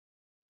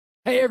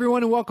Hey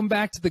everyone, and welcome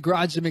back to the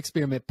Garage Gym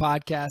Experiment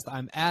podcast.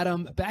 I'm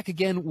Adam, back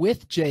again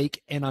with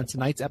Jake, and on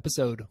tonight's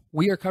episode,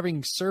 we are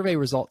covering survey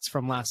results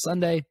from last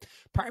Sunday,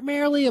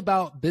 primarily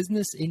about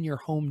business in your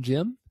home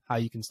gym, how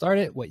you can start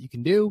it, what you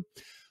can do.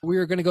 We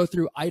are going to go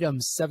through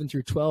items 7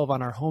 through 12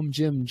 on our home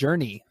gym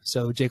journey.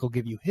 So Jake will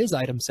give you his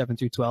items 7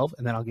 through 12,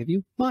 and then I'll give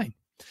you mine.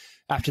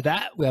 After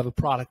that, we have a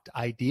product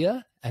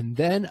idea, and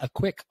then a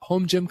quick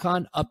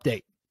HomeGymCon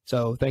update.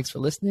 So thanks for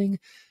listening.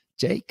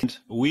 Jake?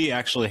 We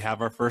actually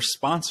have our first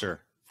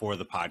sponsor for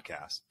the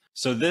podcast.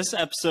 So this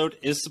episode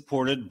is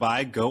supported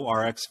by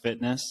GoRx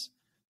Fitness.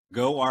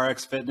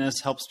 GoRx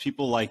Fitness helps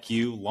people like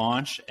you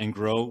launch and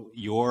grow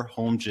your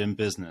home gym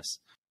business.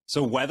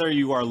 So whether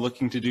you are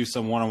looking to do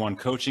some one-on-one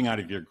coaching out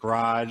of your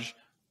garage,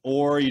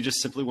 or you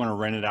just simply want to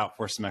rent it out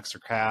for some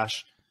extra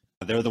cash,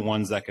 they're the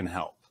ones that can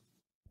help.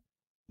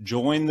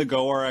 Join the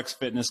GoRx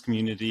Fitness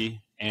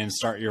community and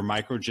start your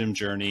micro gym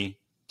journey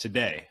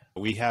today.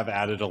 We have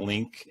added a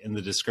link in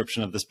the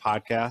description of this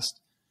podcast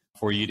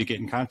for you to get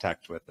in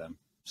contact with them.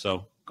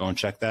 So go and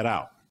check that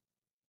out.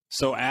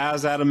 So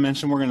as Adam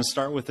mentioned, we're going to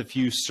start with a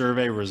few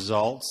survey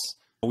results.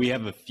 We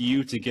have a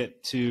few to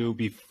get to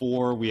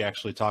before we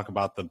actually talk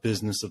about the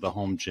business of the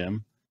home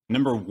gym.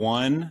 Number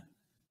one,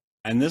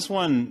 and this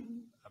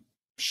one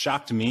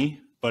shocked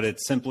me, but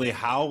it's simply,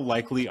 how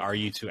likely are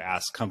you to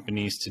ask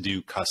companies to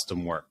do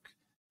custom work?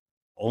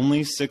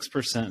 Only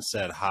 6%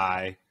 said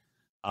high.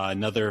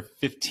 Another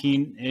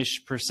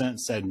 15-ish%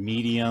 said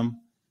medium,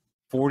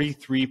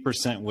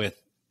 43%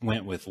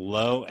 went with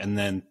low, and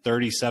then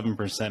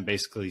 37%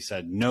 basically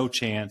said no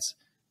chance,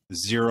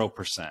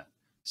 0%.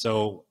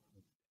 So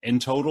in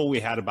total, we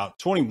had about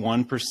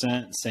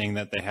 21% saying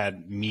that they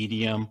had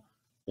medium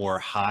or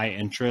high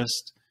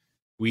interest.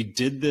 We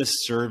did this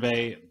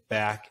survey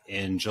back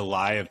in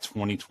July of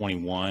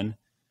 2021,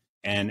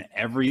 and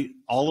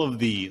all of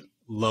the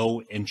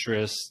low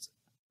interest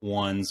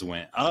ones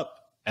went up,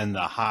 and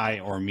the high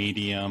or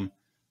medium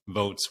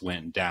votes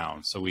went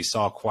down. So we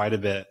saw quite a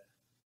bit,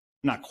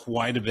 not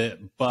quite a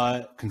bit,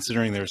 but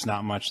considering there's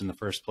not much in the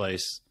first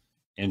place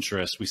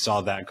interest, we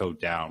saw that go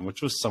down,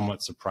 which was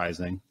somewhat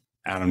surprising.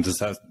 Adam,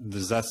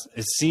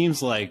 it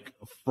seems like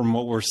from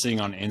what we're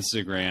seeing on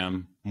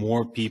Instagram,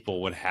 more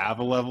people would have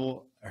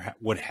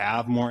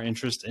more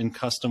interest in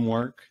custom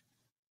work,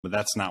 but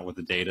that's not what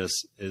the data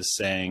is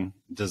saying.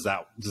 Does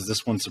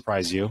this one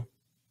surprise you?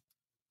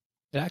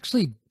 It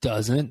actually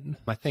doesn't.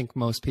 I think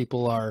most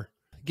people are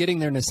getting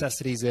their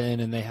necessities in,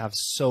 and they have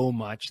so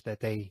much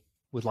that they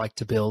would like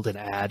to build and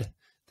add,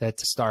 that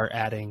to start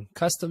adding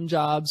custom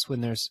jobs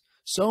when there's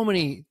so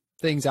many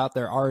things out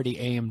there already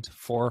aimed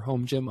for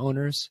home gym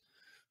owners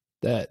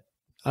that,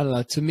 I don't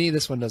know, to me,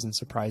 this one doesn't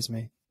surprise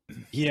me.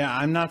 Yeah,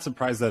 I'm not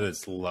surprised that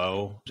it's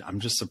low. I'm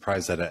just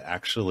surprised that it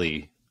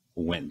actually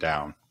went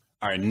down.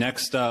 All right,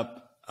 next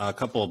up, a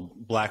couple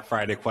of Black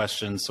Friday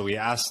questions. So we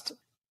asked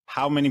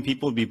how many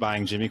people would be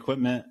buying gym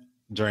equipment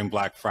during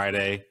Black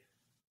Friday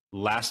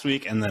last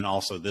week, and then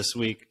also this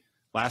week.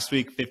 Last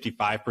week,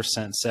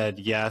 55% said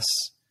yes.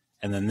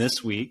 And then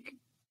this week,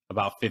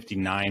 about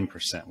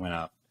 59% went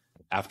up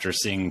after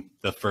seeing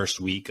the first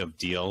week of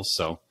deals.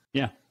 So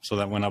yeah, so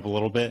that went up a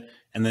little bit.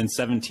 And then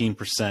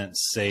 17%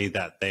 say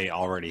that they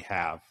already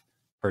have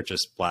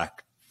purchased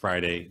Black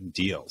Friday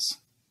deals.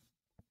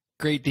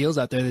 Great deals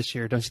out there this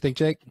year, don't you think,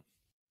 Jake?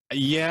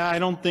 Yeah, I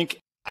don't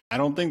think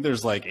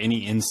there's like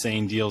any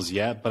insane deals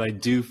yet, but I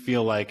do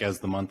feel like as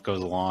the month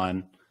goes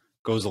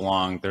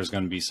along, there's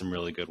going to be some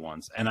really good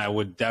ones. And I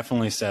would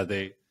definitely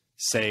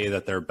say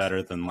that they're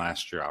better than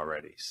last year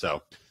already.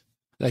 So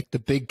like the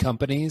big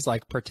companies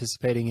like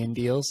participating in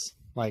deals,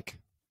 like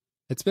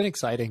it's been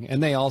exciting.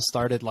 And they all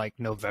started like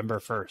November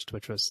 1st,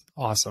 which was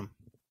awesome.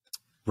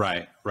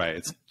 Right.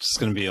 It's just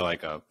going to be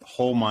like a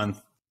whole month.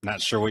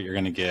 Not sure what you're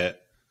going to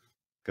get.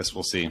 Guess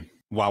we'll see.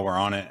 While we're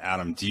on it,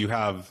 Adam, do you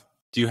have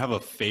a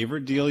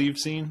favorite deal you've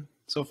seen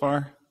so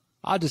far?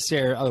 I'll just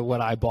share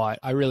what I bought.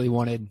 I really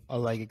wanted a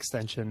leg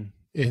extension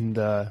in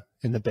the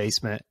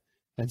basement.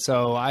 And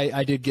so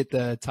I did get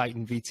the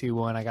Titan V2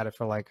 one. I got it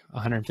for like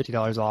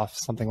 $150 off,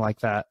 something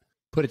like that.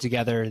 Put it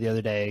together the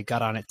other day,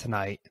 got on it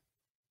tonight.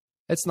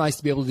 It's nice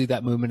to be able to do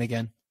that movement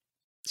again.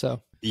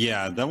 So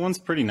yeah, that one's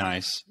pretty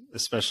nice,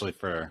 especially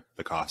for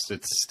the cost.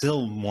 It's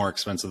still more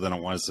expensive than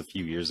it was a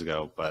few years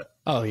ago, but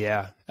oh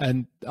yeah.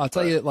 And I'll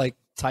tell you, like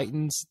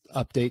Titan's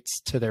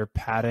updates to their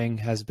padding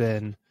has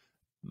been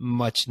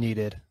much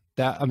needed.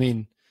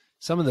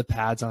 Some of the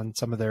pads on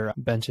some of their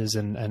benches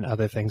and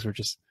other things were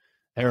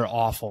they're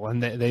awful,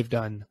 and they've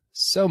done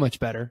so much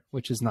better,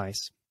 which is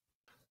nice.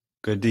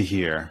 Good to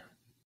hear.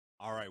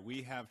 All right,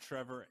 we have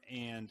Trevor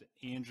and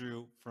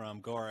Andrew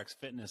from GoRx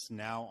Fitness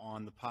now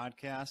on the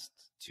podcast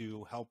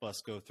to help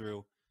us go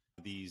through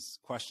these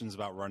questions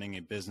about running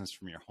a business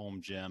from your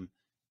home gym,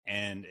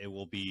 and it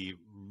will be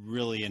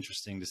really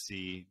interesting to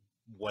see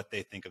what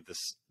they think of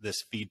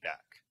this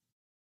feedback.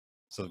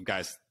 So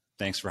guys,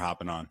 thanks for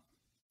hopping on.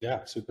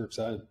 Yeah, super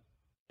excited.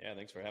 Yeah,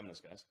 thanks for having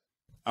us, guys.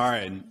 All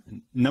right,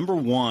 number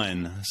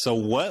one. So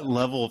what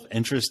level of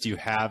interest do you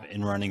have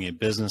in running a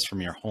business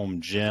from your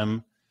home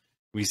gym?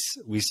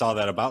 we saw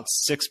that about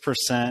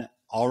 6%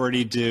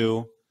 already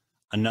do.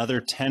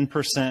 Another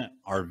 10%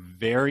 are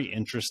very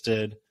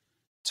interested.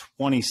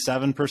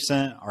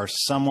 27% are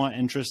somewhat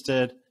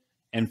interested,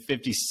 and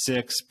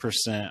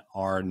 56%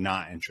 are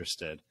not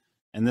interested.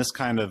 And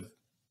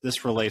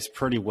this relates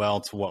pretty well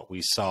to what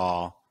we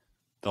saw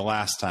the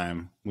last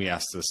time we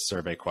asked this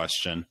survey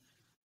question.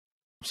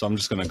 So I'm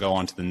just going to go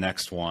on to the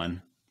next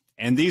one.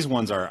 And these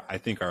ones I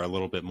think are a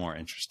little bit more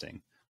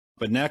interesting.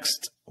 But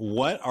next,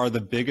 what are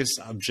the biggest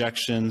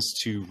objections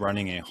to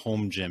running a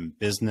home gym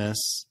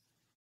business?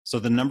 So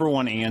the number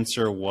one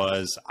answer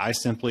was, I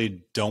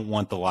simply don't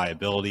want the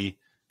liability.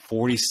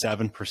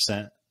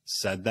 47%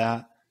 said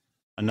that.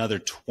 Another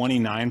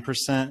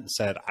 29%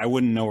 said, I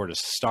wouldn't know where to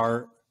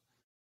start.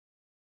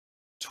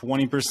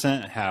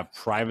 20% have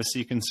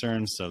privacy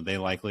concerns, so they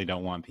likely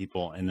don't want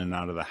people in and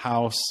out of the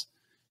house.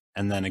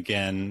 And then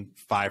again,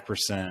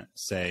 5%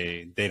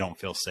 say they don't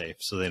feel safe,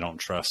 so they don't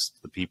trust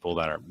the people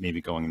that are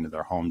maybe going into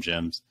their home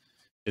gyms.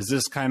 Is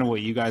this kind of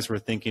what you guys were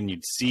thinking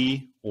you'd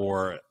see,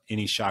 or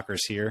any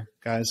shockers here,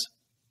 guys?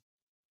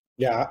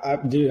 Yeah,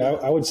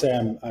 I would say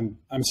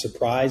I'm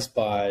surprised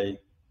by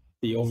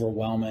the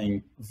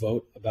overwhelming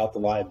vote about the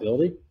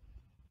liability.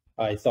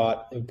 I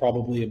thought it would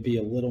probably be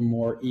a little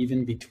more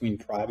even between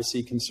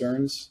privacy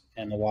concerns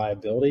and the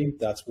liability.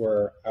 That's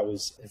where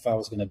if I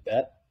was going to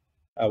bet,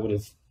 I would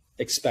have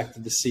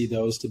expected to see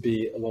those to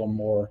be a little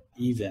more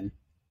even.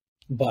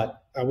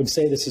 But I would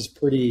say this is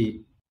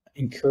pretty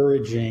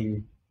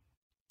encouraging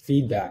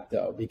feedback,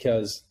 though,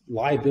 because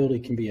liability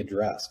can be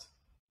addressed.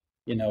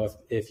 You know,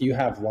 if you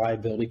have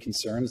liability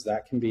concerns,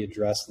 that can be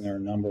addressed, and there are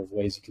a number of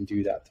ways you can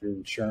do that through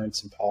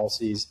insurance and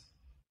policies.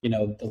 You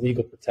know, the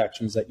legal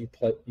protections that you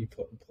put in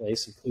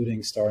place,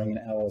 including starting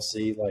an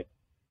LLC, like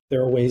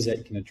there are ways that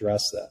you can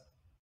address that.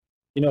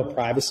 You know,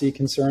 privacy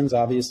concerns,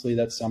 obviously,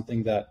 that's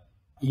something that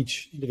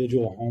each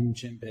individual home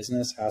gym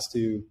business has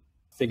to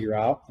figure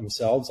out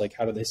themselves. Like,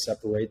 how do they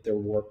separate their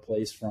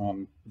workplace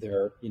from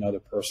their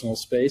personal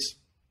space?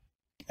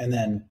 And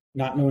then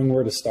not knowing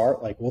where to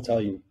start, like we'll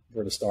tell you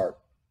where to start.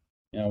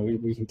 You know,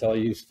 we can tell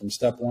you from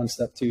step 1,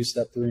 step 2,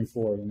 step 3, and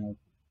 4, you know,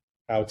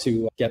 how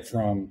to get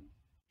from,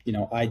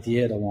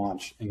 idea to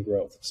launch and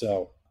growth.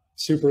 So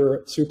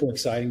super, super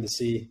exciting to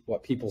see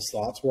what people's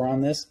thoughts were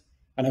on this.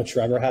 I know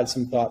Trevor had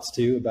some thoughts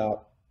too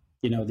about,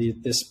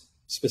 this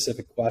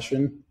specific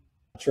question.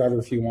 Trevor,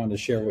 if you wanted to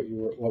share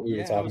what we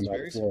were talking about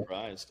before.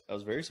 I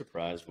was very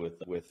surprised with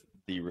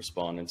the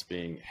respondents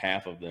being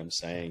half of them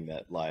saying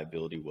that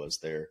liability was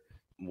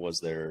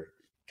their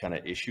kind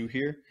of issue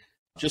here.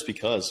 Just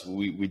because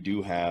we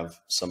do have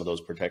some of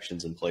those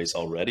protections in place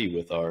already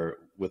with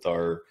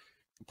our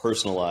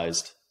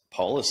personalized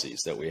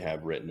policies that we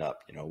have written up.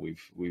 You know,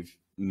 we've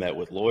met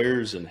with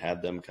lawyers and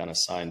had them kind of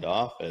signed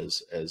off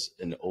as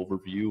an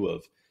overview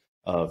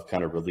of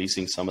kind of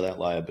releasing some of that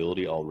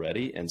liability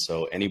already. And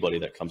so anybody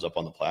that comes up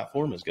on the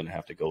platform is going to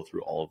have to go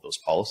through all of those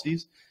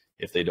policies.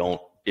 If they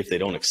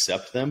don't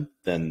accept them,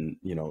 then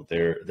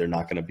they're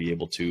not going to be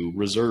able to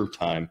reserve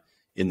time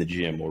in the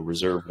gym or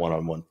reserve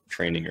one-on-one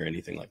training or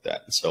anything like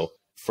that. And so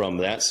from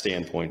that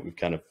standpoint, we've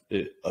kind of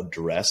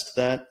addressed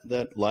that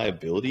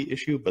liability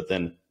issue. But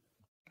then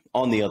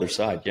on the other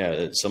side,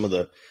 some of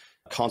the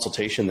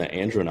consultation that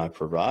Andrew and I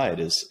provide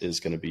is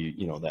going to be,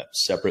 that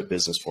separate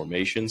business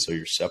formation. So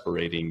you're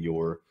separating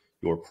your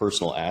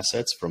personal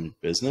assets from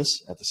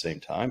business at the same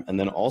time. And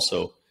then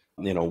also,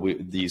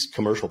 these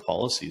commercial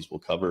policies will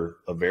cover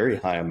a very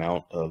high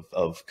amount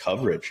of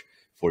coverage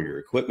for your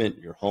equipment,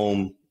 your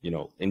home,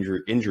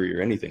 injury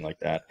or anything like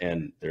that.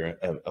 And they're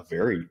a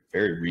very,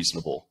 very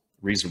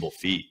reasonable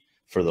fee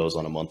for those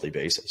on a monthly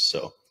basis.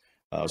 So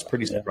I was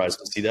pretty surprised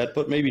to see that,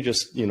 but maybe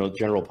just,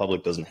 general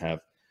public doesn't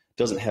have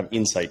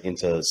insight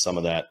into some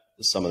of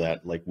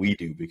that like we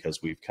do, because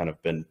we've kind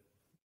of been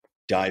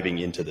diving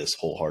into this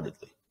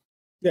wholeheartedly.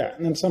 Yeah.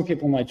 And then some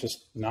people might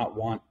just not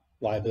want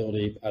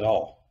liability at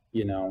all,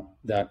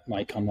 that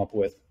might come up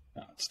with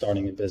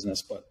starting a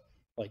business. But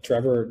like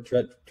Trevor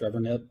hit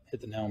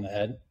the nail on the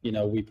head.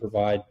 We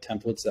provide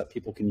templates that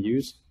people can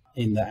use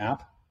in the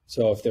app.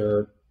 So if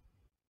they're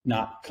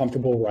not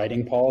comfortable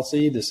writing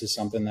policy, this is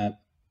something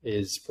that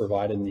is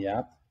provided in the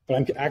app. But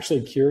I'm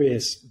actually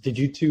curious, did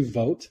you two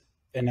vote?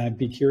 And I'd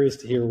be curious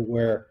to hear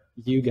where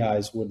you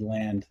guys would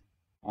land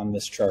on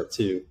this chart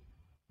too.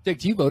 Dick,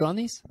 do you vote on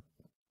these?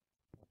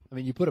 I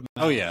mean, you put them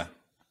out. Oh, yeah.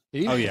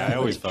 Oh, yeah. I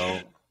always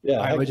vote. Yeah.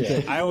 All right,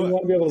 I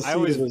want to be able to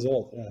see the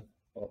result. Yeah.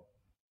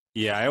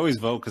 Yeah, I always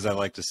vote because I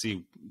like to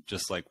see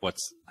just like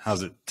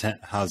how's it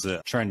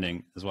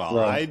trending as well.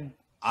 Right.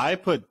 I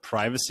put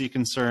privacy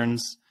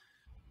concerns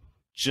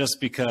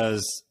just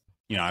because,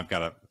 I've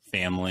got a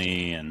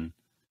family and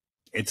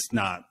it's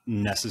not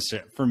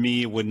necessary for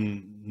me. It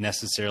wouldn't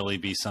necessarily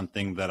be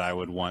something that I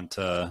would want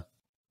to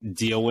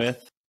deal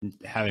with,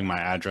 having my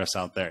address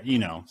out there,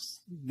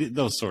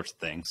 those sorts of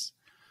things.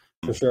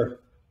 For sure.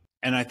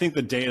 And I think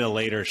the data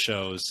later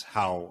shows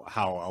how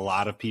a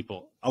lot of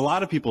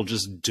people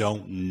just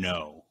don't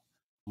know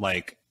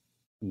like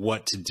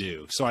what to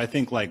do. So I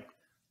think like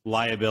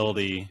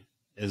liability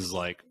is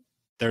like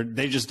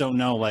they just don't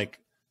know like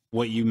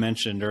what you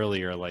mentioned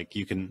earlier, like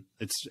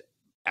it's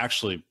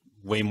actually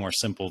way more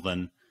simple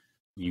than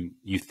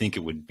you think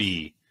it would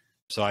be.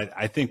 So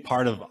I think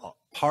part of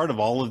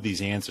all of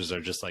these answers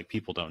are just like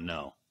people don't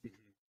know.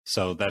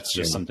 So that's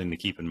just something to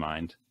keep in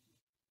mind.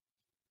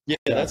 Yeah,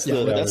 that's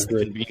the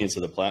convenience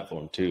of the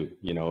platform too.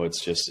 You know,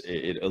 it's just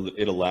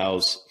it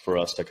allows for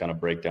us to kind of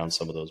break down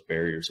some of those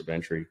barriers of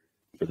entry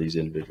for these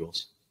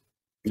individuals.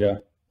 Yeah,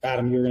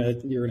 Adam,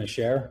 you're gonna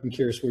share. I'm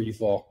curious where you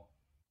fall.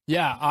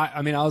 Yeah,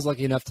 I mean, I was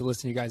lucky enough to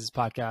listen to you guys'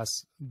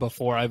 podcast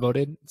before I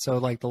voted, so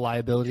like the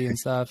liability and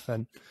stuff,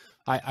 and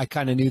I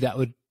kind of knew that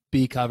would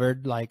be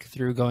covered, like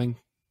through going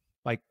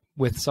like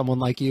with someone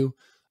like you.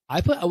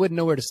 I wouldn't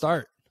know where to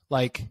start.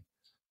 Like,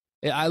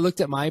 I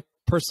looked at my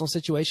personal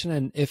situation,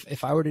 and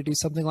if I were to do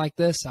something like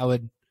this, I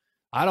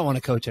don't want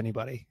to coach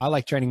anybody. I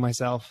like training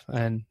myself,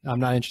 and I'm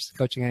not interested in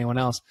coaching anyone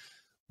else.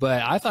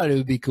 But I thought it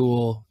would be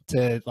cool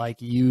to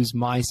like use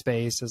my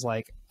space as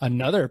like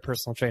another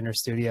personal trainer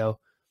studio.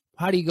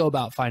 How do you go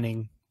about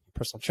finding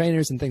personal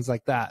trainers and things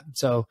like that?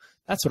 So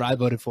that's what I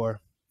voted for,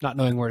 not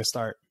knowing where to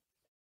start.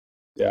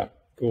 Yeah,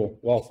 cool.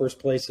 Well, first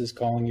place is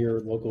calling your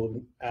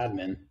local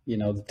admin,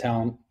 the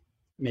town,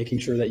 making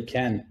sure that you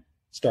can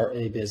start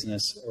a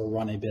business or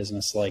run a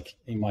business like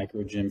a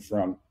micro gym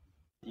from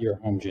your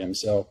home gym.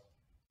 So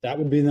that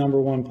would be the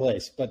number one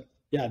place. But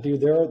yeah,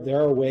 dude, there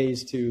are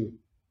ways to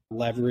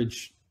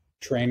leverage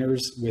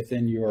trainers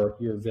within your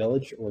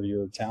village or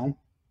your town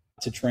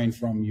to train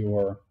from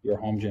your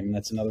home gym. And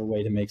that's another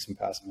way to make some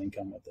passive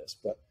income with this.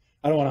 But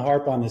I don't want to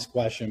harp on this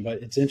question,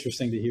 but it's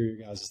interesting to hear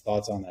your guys'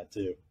 thoughts on that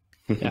too.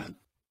 Yeah.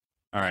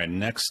 All right.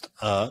 Next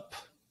up,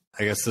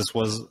 I guess this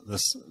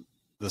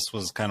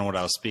was kind of what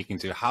I was speaking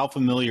to. How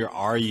familiar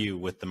are you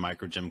with the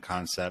micro gym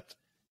concept?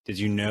 Did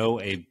you know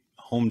a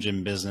home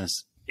gym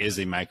business is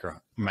a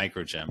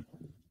micro gym?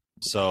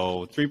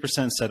 So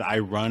 3% said I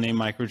run a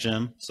micro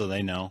gym, so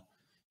they know.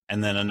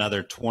 And then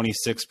another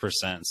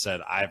 26% said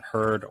I've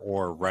heard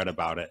or read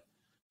about it.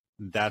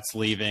 That's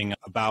leaving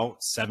about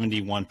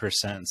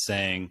 71%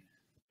 saying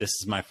this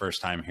is my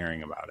first time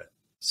hearing about it.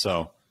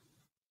 So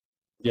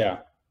yeah,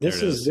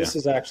 this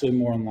is actually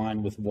more in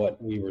line with what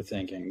we were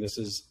thinking.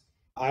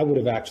 I would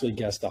have actually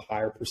guessed a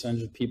higher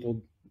percentage of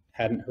people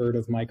hadn't heard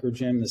of micro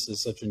gym. This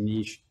is such a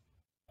niche,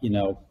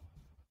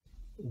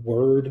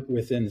 word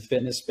within the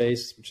fitness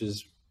space, which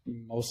is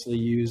mostly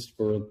used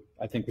for,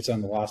 I think we said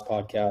on the last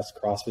podcast,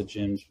 CrossFit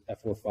gyms,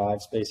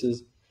 F45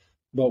 spaces.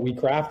 But we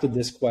crafted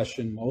this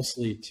question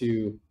mostly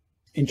to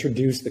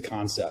introduce the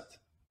concept,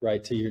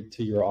 right,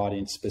 to your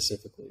audience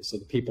specifically. So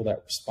the people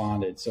that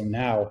responded. So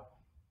now,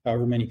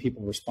 however many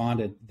people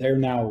responded, they're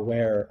now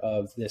aware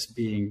of this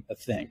being a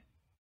thing,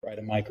 right?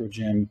 A micro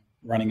gym,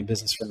 running a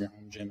business from your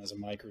home gym as a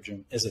micro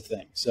gym is a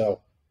thing. So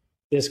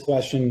this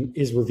question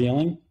is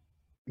revealing,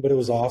 but it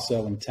was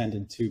also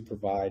intended to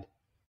provide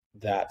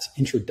that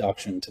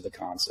introduction to the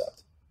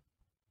concept.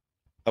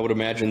 I would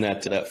imagine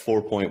that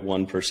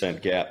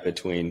 4.1% gap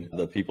between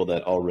the people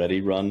that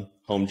already run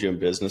home gym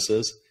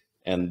businesses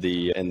and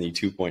the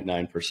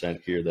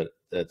 2.9% here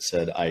that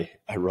said I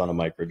run a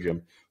micro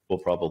gym will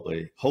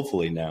probably,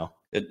 hopefully now,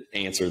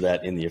 answer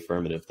that in the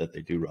affirmative that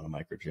they do run a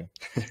micro gym.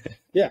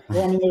 Yeah.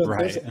 Well, I mean,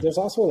 there's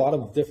also a lot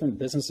of different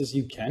businesses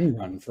you can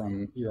run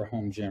from your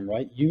home gym,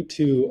 right? You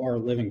two are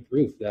living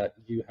proof that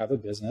you have a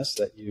business,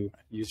 that you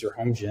use your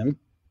home gym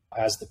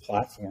as the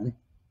platform,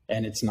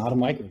 and it's not a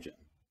micro gym.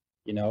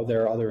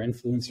 There are other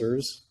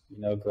influencers,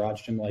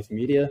 Garage Gym Life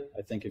Media.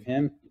 I think of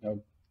him,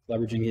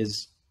 leveraging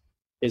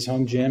his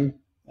home gym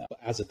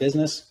as a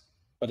business,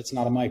 but it's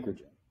not a micro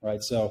gym,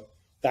 right? So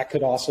that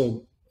could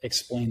also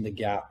explain the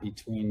gap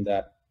between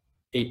that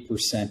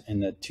 8%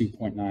 and the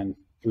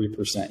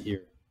 2.93%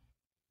 here.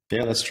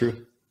 Yeah, that's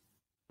true.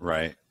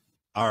 Right.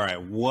 All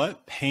right.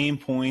 What pain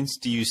points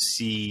do you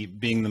see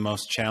being the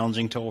most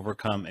challenging to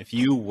overcome if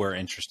you were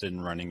interested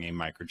in running a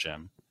micro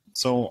gym?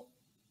 So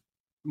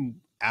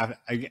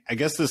I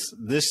guess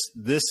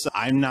this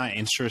I'm not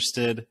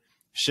interested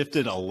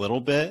shifted a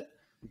little bit.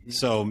 Mm-hmm.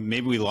 So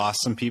maybe we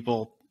lost some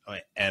people,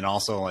 and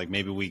also like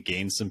maybe we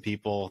gained some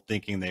people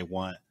thinking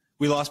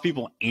we lost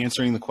people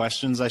answering the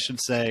questions, I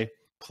should say.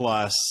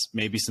 Plus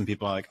maybe some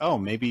people are like, oh,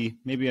 maybe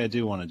I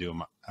do want to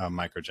do a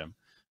micro gym.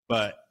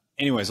 But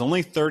anyways,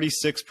 only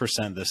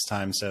 36% this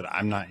time said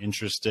I'm not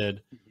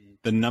interested. Mm-hmm.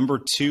 The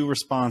number 2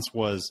 response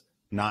was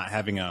not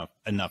having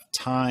enough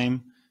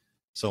time.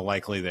 So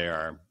likely they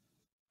are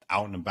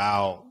out and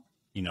about,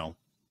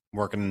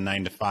 working a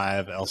 9 to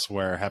 5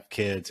 elsewhere, have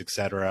kids,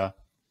 etc.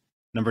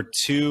 Number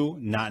 2,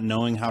 not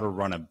knowing how to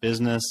run a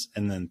business.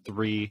 And then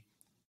 3,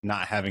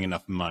 not having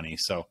enough money.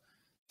 So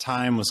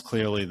time was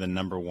clearly the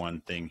number one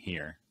thing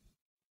here.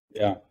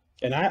 Yeah.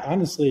 And I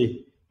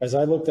honestly, as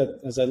I look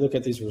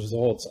at these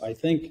results, I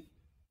think,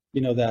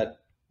 that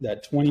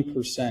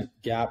 20%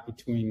 gap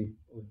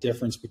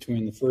difference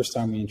between the first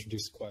time we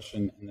introduced the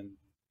question and then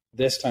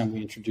this time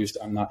we introduced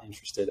I'm not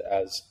interested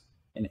as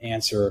an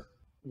answer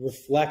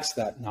reflects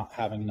that not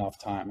having enough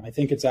time. I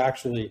think it's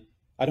actually,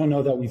 I don't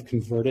know that we've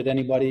converted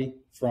anybody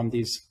from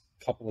these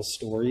couple of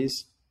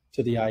stories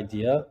to the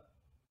idea,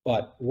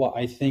 But what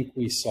I think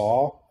we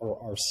saw or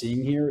are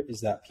seeing here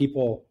is that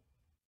people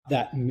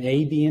that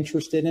may be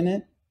interested in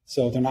it,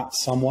 so they're not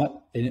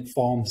somewhat, they didn't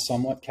fall in the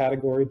somewhat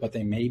category, but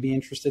they may be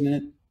interested in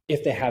it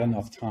if they had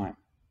enough time,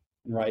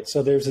 right?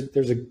 So there's a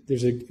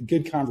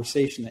good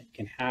conversation that you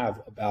can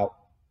have about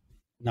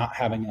not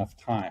having enough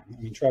time.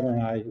 I mean, Trevor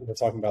and I were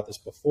talking about this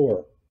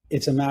before.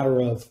 It's a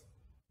matter of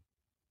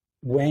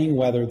weighing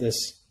whether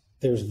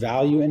there's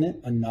value in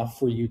it enough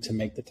for you to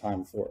make the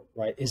time for it,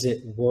 right? Is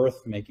it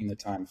worth making the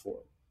time for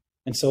it?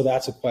 And so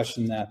that's a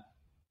question that,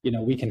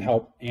 we can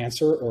help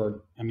answer,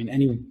 or, I mean,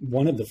 any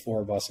one of the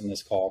four of us in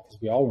this call, because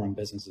we all run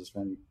businesses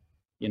from,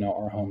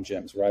 our home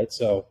gyms, right?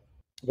 So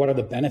what are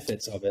the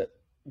benefits of it?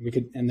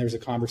 And there's a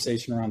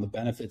conversation around the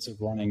benefits of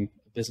running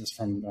a business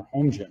from their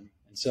home gym.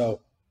 And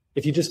so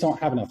if you just don't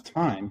have enough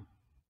time,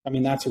 I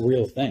mean, that's a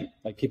real thing.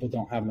 Like, people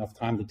don't have enough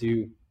time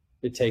to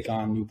take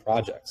on new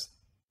projects.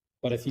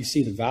 But if you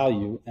see the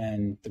value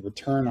and the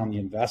return on the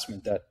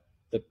investment that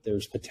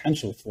there's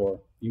potential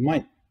for, you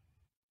might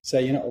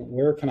say,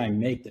 where can I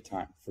make the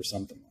time for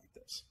something like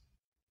this?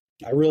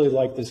 I really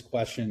like this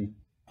question,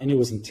 and it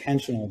was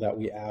intentional that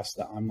we asked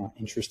that I'm not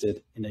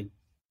interested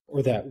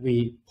or that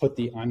we put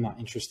the I'm not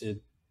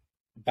interested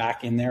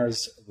back in there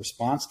as a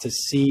response to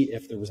see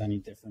if there was any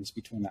difference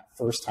between that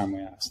first time we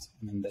asked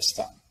and then this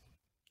time.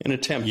 An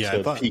attempt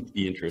to pique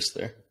the interest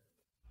there.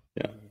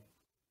 Yeah.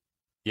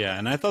 Yeah,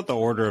 and I thought the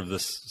order of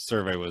this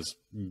survey was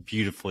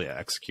beautifully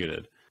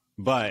executed.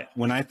 But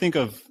when I think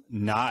of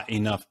not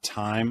enough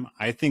time,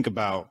 I think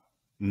about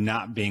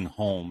not being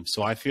home.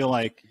 So I feel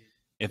like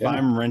if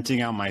I'm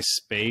renting out my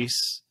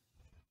space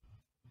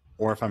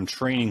or if I'm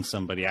training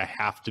somebody, I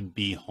have to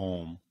be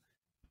home.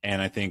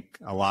 And I think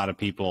a lot of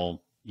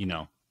people,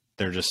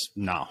 they're just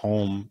not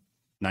home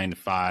 9 to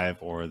 5,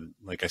 or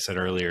like I said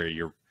earlier,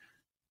 you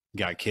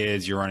got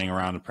kids, you're running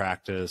around to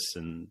practice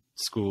and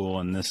school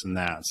and this and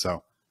that.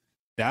 So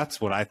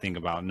that's what I think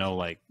about. No,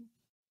 like,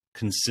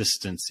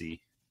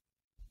 consistency.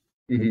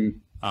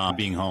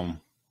 Being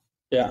home.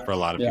 Yeah. For a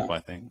lot of people, I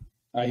think.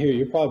 I hear you.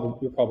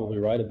 You're probably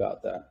right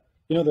about that.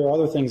 There are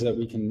other things that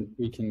we can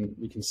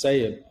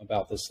say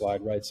about this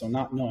slide, right? So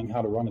not knowing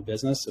how to run a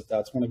business, if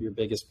that's one of your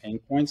biggest pain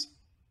points,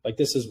 like,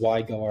 this is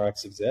why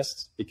GoRx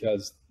exists,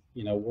 because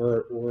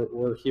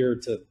we're here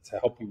to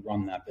help you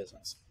run that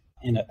business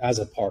as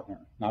a partner,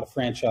 not a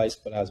franchise,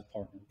 but as a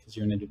partner, because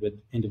you're an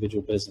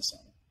individual business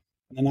owner.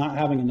 And then not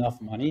having enough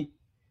money,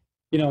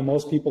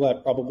 most people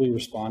that probably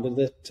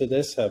responded to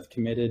this have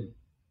committed,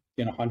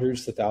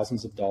 hundreds to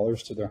thousands of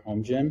dollars to their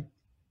home gym.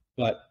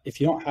 But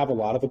if you don't have a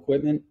lot of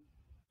equipment,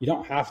 you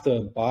don't have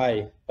to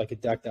buy like a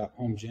decked out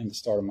home gym to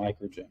start a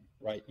micro gym,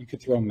 right? You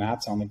could throw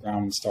mats on the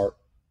ground and start,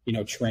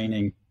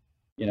 training,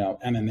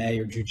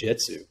 MMA or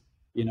jujitsu.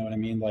 You know what I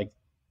mean? Like,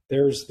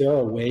 there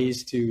are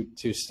ways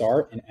to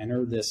start and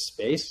enter this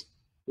space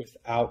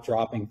without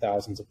dropping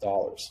thousands of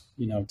dollars,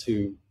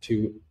 to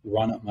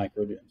run a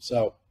micro gym.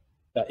 So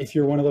if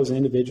you're one of those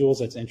individuals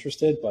that's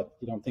interested, but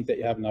you don't think that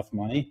you have enough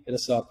money, hit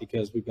us up,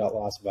 because we've got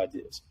lots of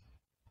ideas.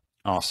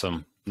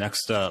 Awesome.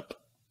 Next up,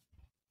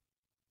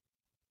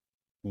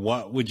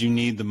 what would you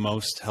need the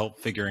most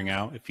help figuring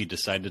out if you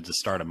decided to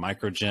start a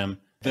micro gym?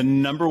 The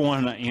number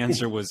one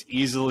answer was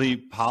easily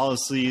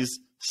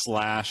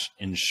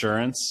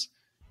policies/insurance,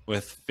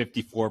 with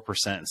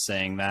 54%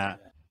 saying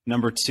that.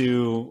 Number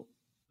two,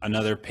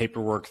 another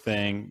paperwork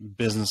thing,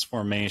 business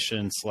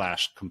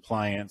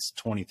formation/compliance,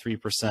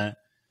 23%.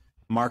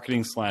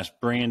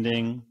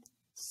 Marketing/branding,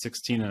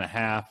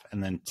 16.5%,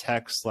 and then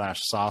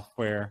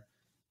tech/software,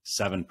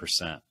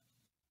 7%.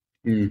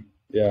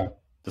 Yeah.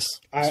 This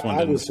one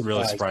didn't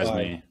really surprise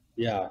me.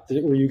 Yeah.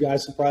 Were you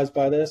guys surprised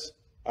by this?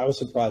 I was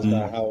surprised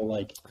by how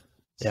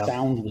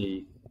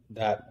soundly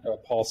that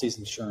policies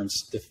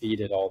insurance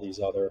defeated all these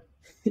other,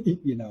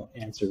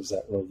 answers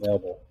that were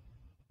available.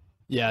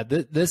 Yeah,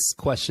 this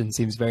question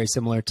seems very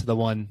similar to the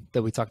one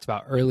that we talked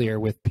about earlier,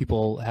 with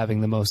people having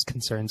the most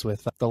concerns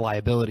with the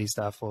liability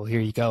stuff. Well, here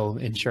you go,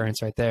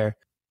 insurance right there.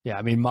 Yeah,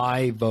 I mean,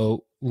 my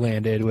vote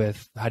landed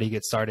with how do you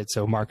get started?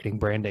 So marketing,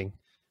 branding.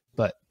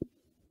 But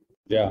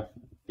yeah.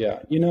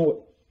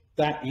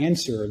 That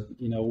answer,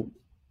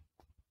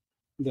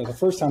 the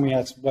first time we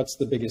asked, what's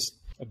the biggest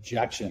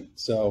objection?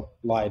 So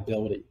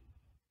liability.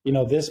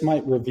 This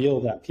might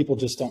reveal that people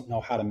just don't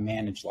know how to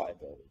manage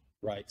liability,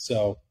 right?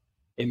 So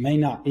it may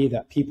not be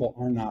that people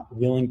are not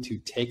willing to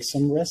take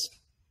some risk.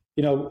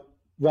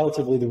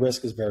 Relatively, the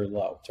risk is very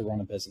low to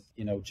run a business,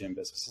 gym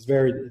business. It's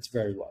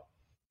very low.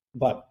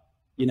 But,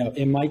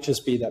 it might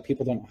just be that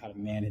people don't know how to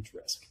manage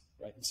risk,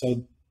 right? And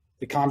so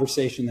the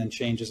conversation then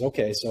changes.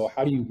 Okay, so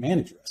how do you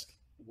manage risk?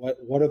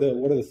 What are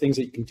the things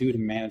that you can do to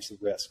manage the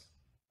risk?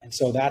 And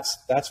so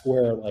that's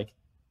where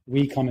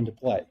we come into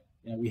play.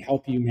 We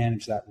help you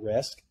manage that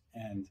risk,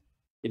 and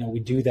we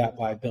do that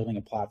by building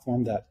a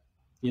platform that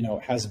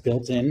has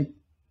built-in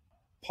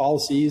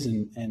policies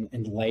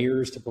and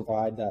layers to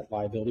provide that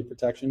liability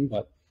protection.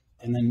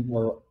 And then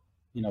we're,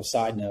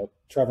 side note,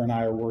 Trevor and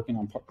I are working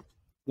on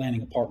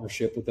landing a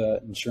partnership with an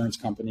insurance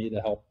company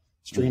to help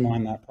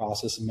streamline that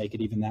process and make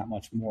it even that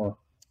much more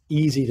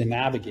easy to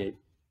navigate.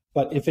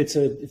 But if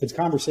it's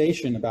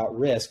conversation about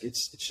risk,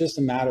 it's just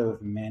a matter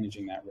of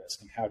managing that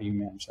risk and how do you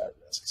manage that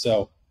risk.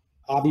 So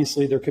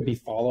obviously there could be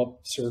follow-up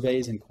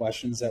surveys and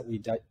questions that we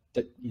dig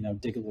a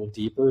little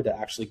deeper to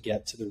actually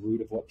get to the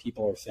root of what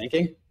people are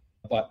thinking.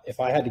 But if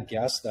I had to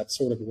guess, that's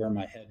sort of where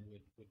my head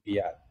would be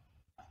at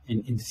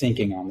in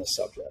thinking on this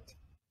subject.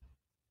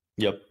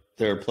 Yep.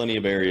 There are plenty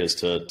of areas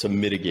to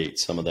mitigate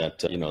some of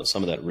that,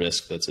 some of that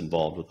risk that's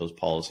involved with those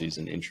policies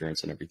and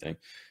insurance and everything.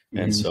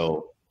 And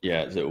so,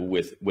 yeah,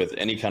 with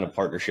any kind of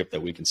partnership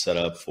that we can set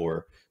up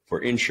for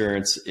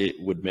insurance,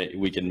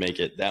 we can make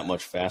it that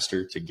much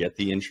faster to get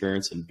the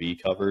insurance and be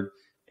covered.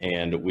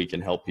 And we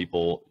can help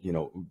people,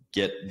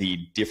 get the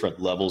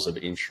different levels of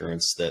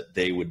insurance that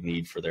they would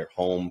need for their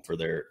home, for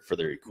their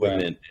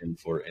equipment, and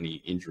for any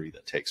injury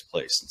that takes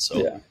place. And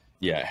so,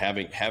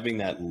 having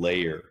that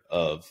layer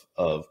of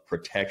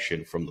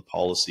protection from the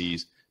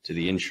policies to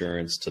the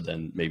insurance to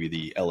then maybe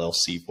the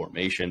LLC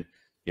formation,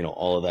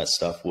 all of that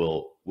stuff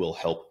will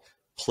help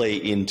play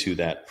into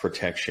that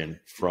protection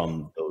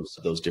from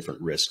those different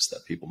risks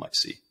that people might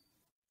see.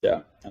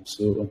 Yeah,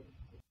 absolutely.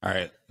 All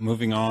right,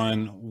 moving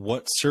on.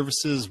 What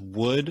services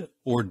would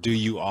or do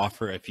you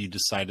offer if you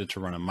decided to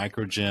run a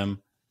micro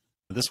gym?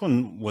 This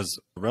one was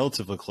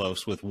relatively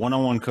close, with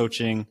one-on-one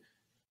coaching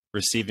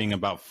receiving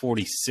about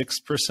 46%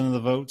 of the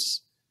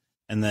votes,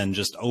 and then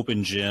just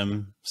open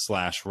gym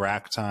 /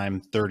 rack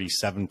time,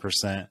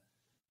 37%.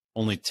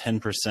 Only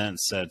 10%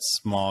 said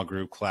small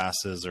group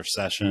classes or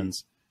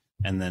sessions,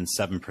 and then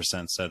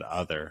 7% said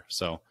other.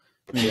 So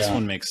this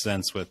one makes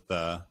sense with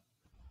the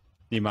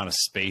amount of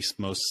space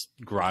most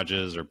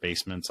garages or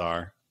basements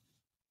are.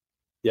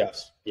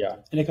 Yes. Yeah.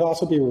 And it could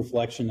also be a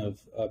reflection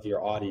of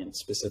your audience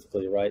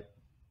specifically, right?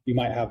 You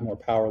might have more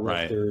power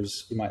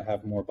lifters, you might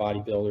have more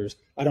bodybuilders.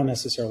 I don't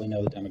necessarily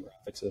know the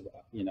demographics of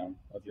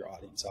your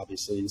audience,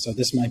 obviously. And so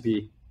this might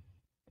be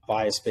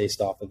biased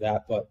based off of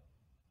that, but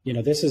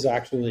this is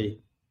actually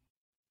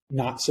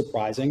not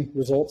surprising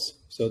results.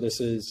 So this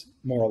is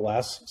more or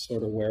less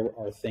sort of where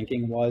our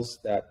thinking was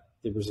that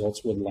the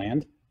results would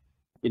land.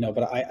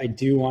 But I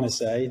do want to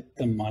say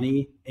the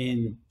money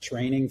in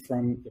training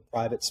from the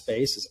private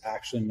space is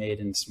actually made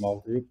in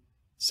small group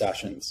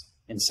sessions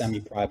and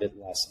semi-private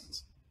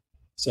lessons.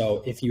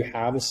 So if you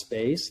have a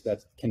space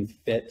that can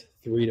fit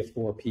 3 to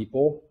 4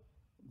 people,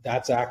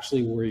 that's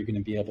actually where you're going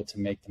to be able to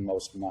make the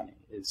most money,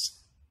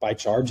 is by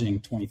charging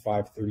 $25,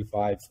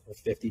 $35, or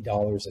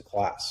 $50 a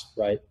class,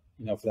 right?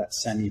 For that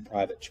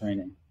semi-private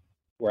training.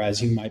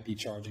 Whereas you might be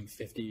charging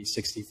 $50,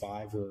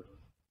 $65, or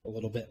a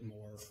little bit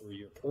more for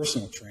your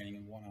personal training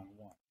and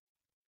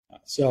one-on-one.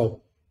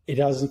 So it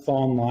doesn't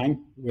fall in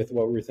line with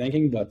what we're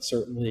thinking, but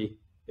certainly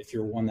if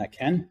you're one that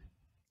can,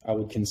 I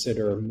would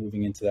consider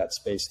moving into that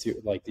space too,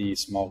 like the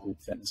small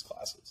group fitness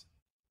classes.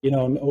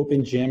 An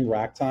open gym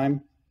rack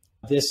time,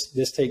 this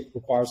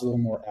requires a little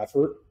more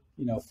effort,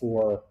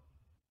 for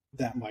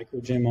that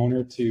micro gym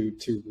owner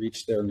to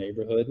reach their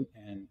neighborhood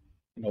and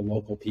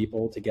local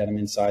people to get them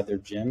inside their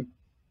gym.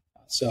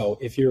 So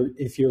if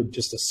you're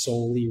just a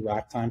solely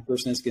rack time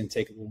person, it's going to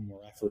take a little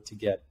more effort to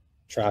get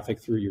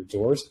traffic through your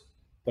doors.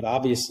 But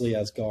obviously,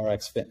 as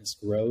GoRx Fitness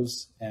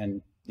grows,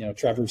 and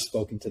Trevor's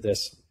spoken to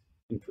this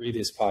in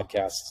previous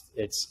podcasts,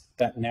 it's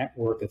that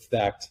network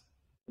effect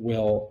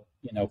will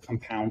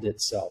compound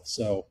itself.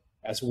 So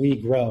as we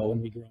grow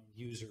and we grow in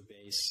user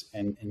base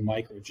and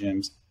micro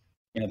gyms,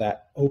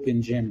 that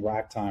open gym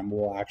rack time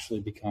will actually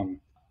become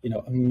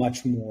a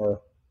much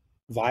more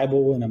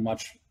viable and a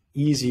much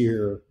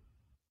easier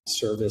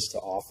service to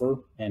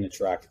offer and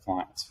attract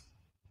clients.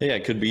 Yeah,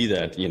 it could be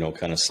that,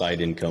 kind of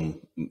side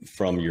income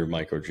from your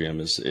micro gym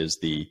is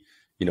the,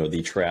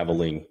 the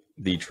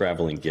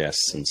traveling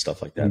guests and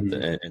stuff like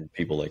that, and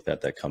people like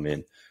that come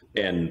in.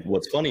 And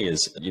what's funny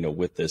is,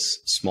 with this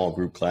small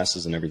group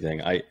classes and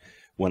everything,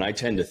 when I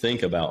tend to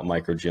think about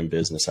micro gym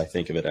business, I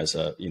think of it as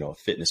a, a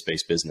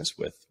fitness-based business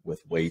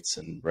with weights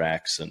and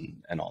racks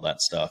and all that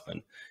stuff.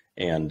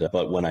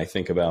 But when I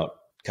think about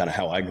kind of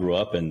how I grew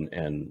up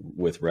and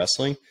with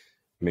wrestling,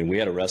 I mean, we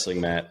had a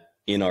wrestling mat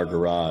in our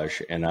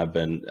garage, and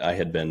I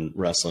had been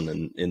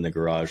wrestling in the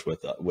garage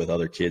with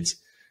other kids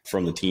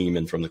from the team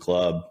and from the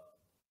club,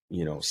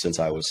 since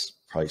I was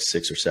probably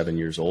 6 or 7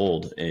 years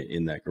old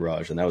in that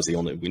garage. And that was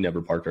we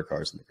never parked our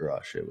cars in the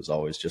garage. It was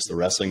always just the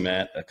wrestling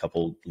mat, a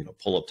couple,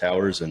 pull-up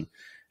towers and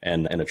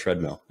a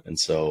treadmill. And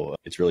so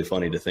it's really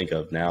funny to think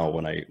of now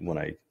when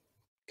I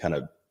kind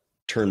of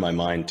turn my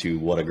mind to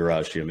what a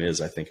garage gym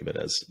is. I think of it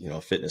as,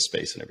 a fitness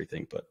space and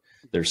everything, but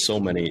there's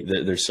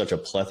such a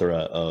plethora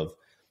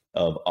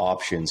of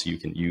options you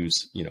can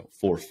use,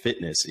 for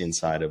fitness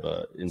inside of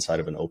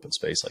an open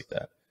space like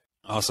that.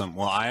 Awesome.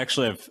 Well, I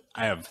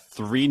have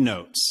 3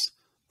 notes.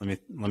 Let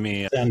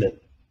me send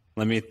it.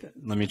 Let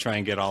me try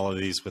and get all of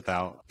these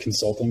without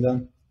consulting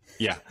them.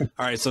 Yeah.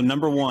 All right. So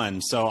number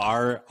 1, so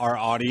our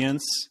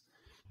audience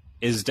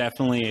is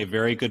definitely a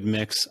very good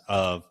mix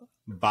of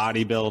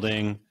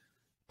bodybuilding,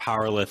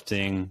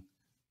 powerlifting,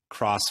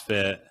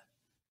 CrossFit.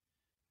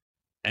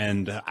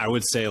 And I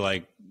would say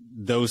like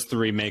those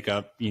 3 make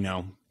up,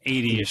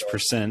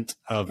 80-ish%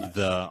 of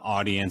the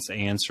audience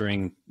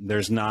answering.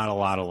 There's not a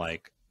lot of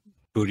like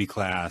booty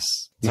class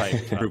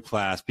type group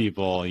class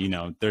people, you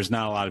know, there's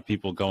not a lot of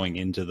people going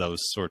into those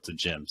sorts of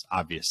gyms,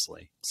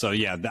 obviously. So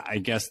yeah,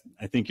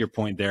 I think your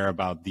point there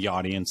about the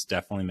audience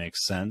definitely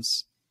makes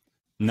sense.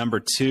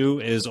 Number two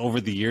is, over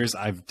the years,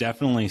 I've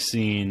definitely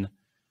seen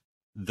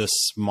the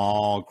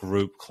small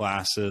group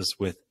classes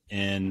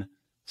within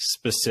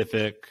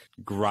specific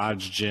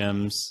garage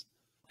gyms,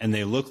 and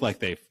they look like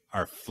they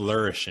are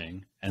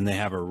flourishing, and they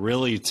have a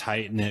really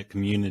tight-knit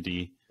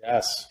community.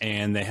 Yes.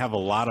 And they have a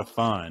lot of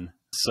fun.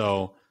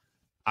 So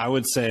I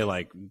would say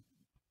like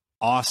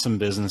awesome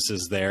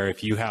businesses there.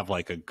 If you have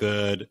like a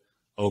good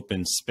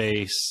open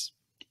space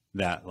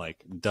that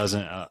like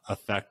doesn't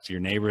affect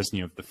your neighbors and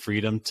you have the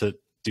freedom to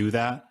do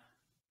that,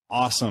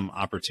 awesome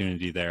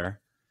opportunity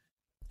there.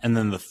 And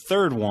then the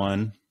third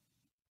one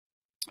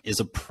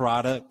is a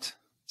product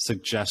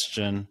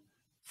suggestion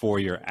for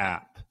your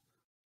app.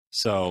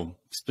 So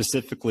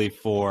specifically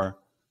for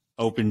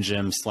Open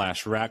Gym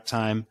 / Rack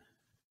Time,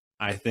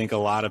 I think a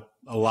lot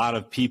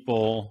of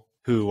people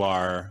who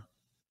are,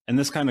 and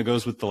this kind of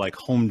goes with the like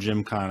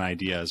HomeGymCon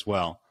idea as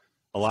well.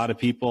 A lot of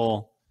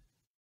people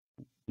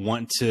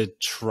want to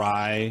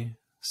try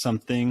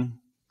something,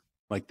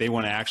 like they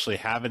want to actually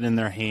have it in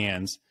their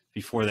hands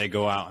before they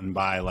go out and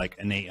buy like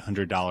an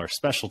 $800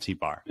 specialty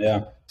bar.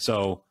 Yeah.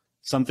 So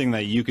something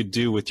that you could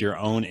do with your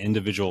own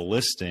individual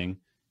listing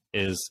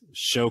is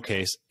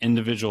showcase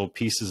individual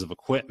pieces of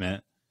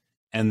equipment,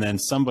 and then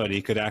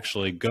somebody could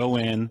actually go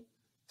in,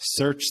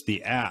 search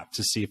the app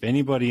to see if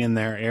anybody in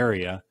their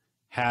area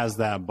has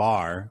that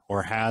bar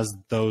or has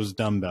those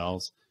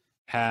dumbbells,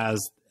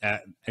 has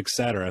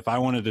etc. If I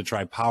wanted to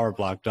try power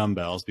block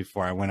dumbbells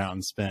before I went out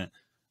and spent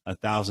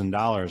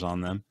 $1,000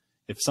 on them,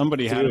 if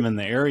somebody had them in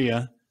the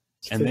area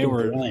and they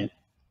were, brilliant.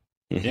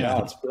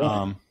 yeah,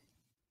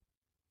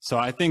 so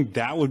I think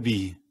that would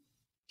be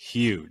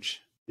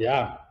huge.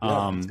 Yeah,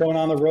 it's going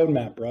on the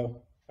roadmap,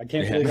 bro. I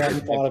can't believe I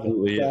haven't thought of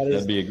it.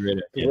 That'd be a great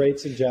idea. Great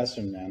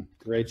suggestion, man.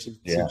 Great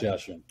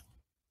suggestion.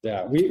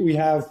 Yeah, we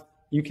have,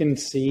 you can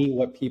see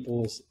what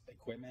people's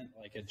equipment,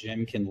 like a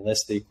gym can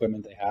list the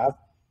equipment they have,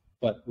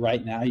 but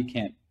right now you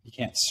can't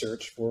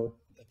search for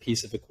a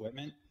piece of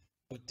equipment.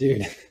 But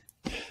dude,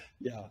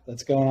 yeah,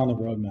 that's going on the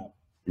roadmap.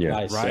 Yeah,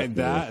 nice. Right.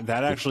 That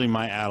actually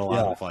might add a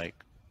lot of like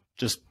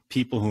just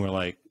people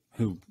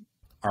who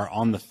are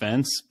on the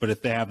fence, but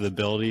if they have the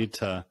ability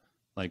to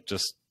like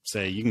just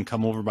say, you can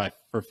come over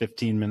for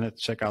 15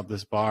 minutes, check out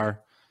this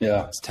bar.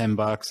 Yeah, it's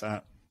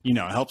 $10. You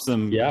know, it helps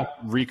them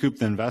recoup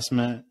the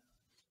investment.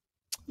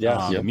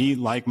 Meet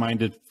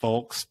like-minded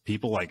folks.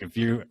 People, like if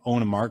you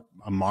own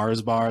a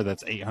Mars bar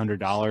that's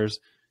 $800,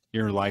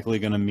 you're likely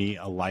going to meet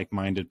a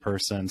like-minded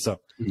person.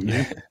 So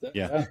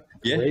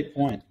Great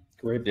point.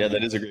 Yeah,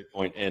 that is a great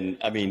point. And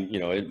I mean, you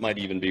know, it might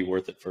even be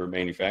worth it for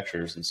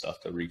manufacturers and stuff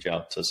to reach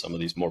out to some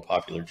of these more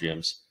popular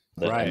gyms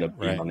that end up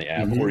being on the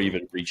app, or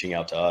even reaching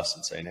out to us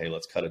and saying, hey,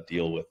 let's cut a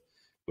deal with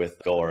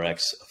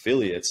GoRX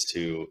affiliates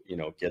to, you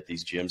know, get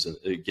these gyms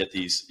and get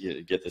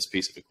this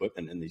piece of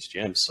equipment in these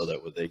gyms, so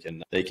that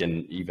they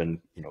can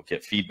even, you know,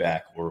 get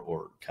feedback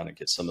or kind of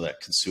get some of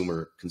that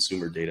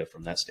consumer data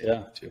from that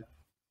standpoint too.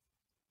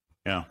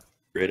 Yeah.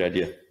 Great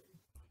idea.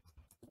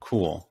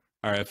 Cool.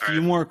 All right. A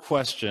few more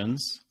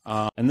questions.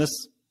 And this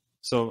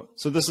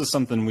is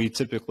something we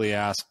typically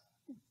ask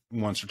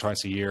once or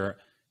twice a year,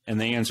 and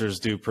the answers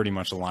do pretty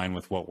much align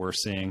with what we're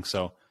seeing.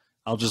 So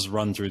I'll just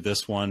run through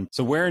this one.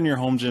 So where in your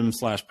home gym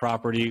 /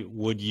 property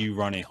would you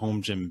run a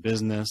home gym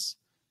business?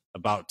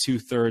 About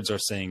 2/3 are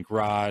saying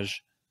garage,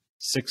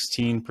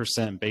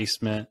 16%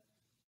 basement,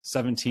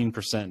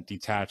 17%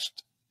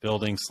 detached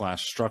building /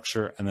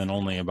 structure, and then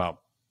only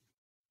about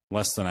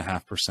less than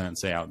 0.5%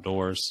 say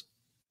outdoors.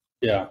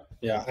 Yeah.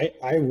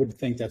 I would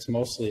think that's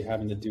mostly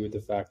having to do with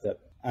the fact that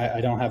I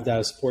don't have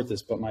data to support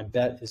this, but my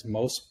bet is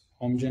most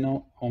home gym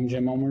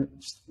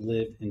owners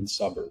live in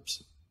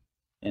suburbs,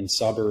 and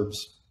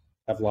suburbs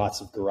have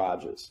lots of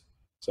garages.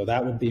 So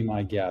that would be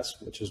my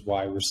guess, which is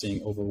why we're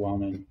seeing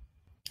overwhelming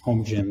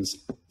home gyms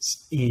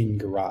in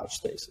garage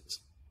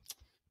spaces.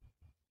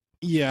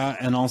 Yeah,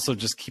 and also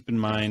just keep in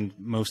mind,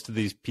 most of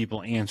these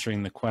people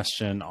answering the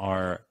question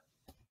are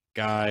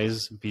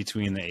guys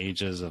between the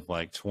ages of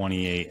like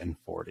 28 and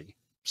 40.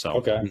 So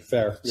okay,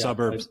 fair.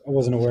 Suburbs. I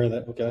wasn't aware of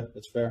that. Okay,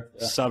 that's fair.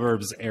 Yeah.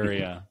 Suburbs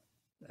area.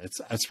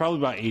 It's probably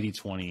about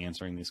 80-20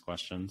 answering these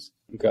questions.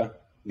 Okay,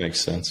 makes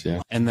sense.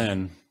 Yeah, and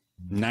then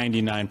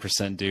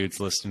 99% dudes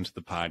listening to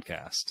the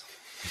podcast.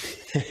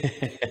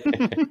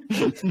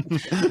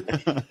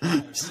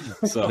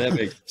 So that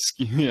makes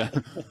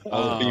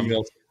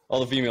all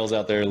the females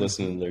out there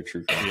listening to their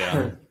true crime.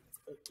 Yeah.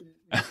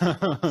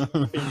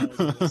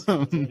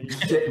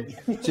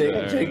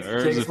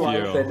 Jake's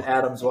wife and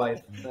Adam's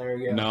wife. There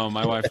you go. No,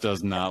 my wife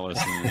does not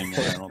listen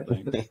anymore, I don't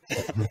think.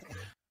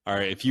 All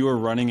right. If you were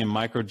running a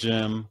micro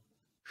gym,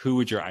 who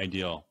would your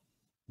ideal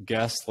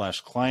guest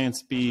 /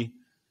 clients be?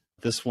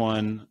 This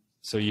one,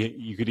 so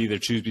you could either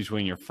choose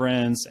between your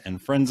friends and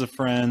friends of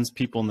friends,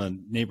 people in the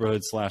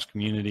neighborhood /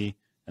 community,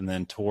 and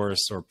then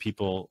tourists or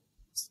people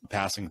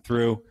passing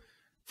through.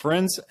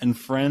 Friends and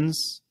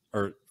friends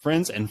of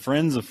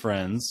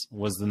friends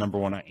was the number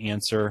one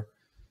answer.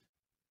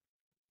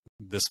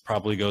 This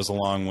probably goes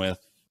along with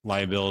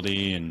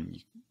liability and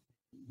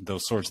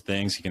those sorts of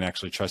things. You can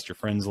actually trust your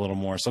friends a little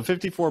more. So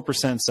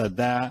 54% said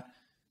that.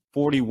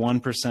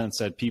 41%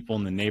 said people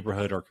in the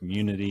neighborhood or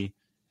community.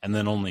 And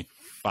then only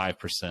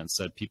 5%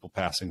 said people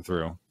passing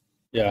through.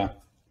 Yeah.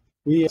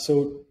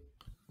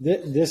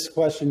 This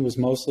question was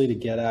mostly to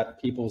get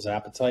at people's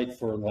appetite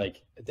for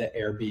like the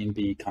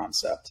Airbnb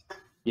concept,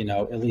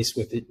 at least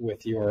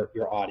with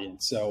your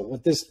audience. So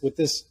with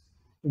this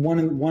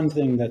one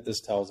thing that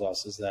this tells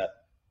us is that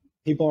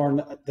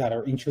people that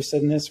are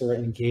interested in this or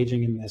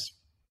engaging in this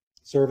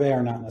survey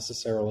are not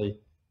necessarily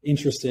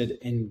interested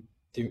in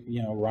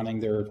running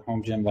their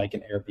home gym like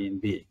an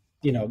Airbnb.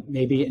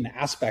 Maybe an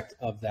aspect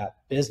of that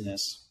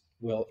business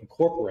will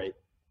incorporate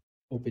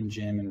open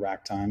gym and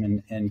rack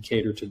time and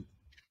cater to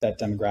that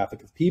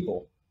demographic of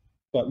people.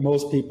 But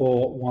most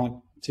people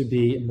want to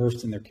be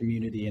immersed in their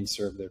community and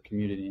serve their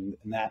community.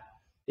 And that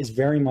is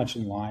very much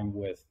in line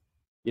with,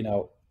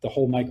 the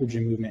whole micro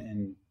gym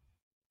movement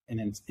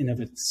in of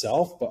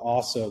itself, but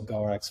also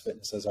GoRx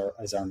Fitness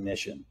as our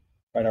mission,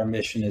 right? Our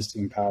mission is to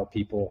empower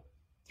people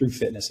through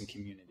fitness and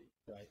community,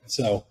 right?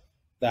 So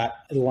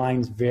that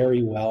aligns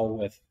very well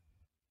with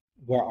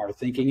where our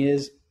thinking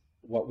is,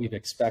 what we've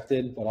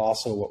expected, but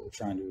also what we're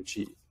trying to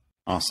achieve.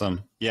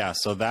 Awesome. Yeah.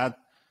 So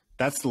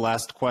that's the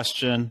last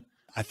question.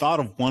 I thought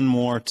of one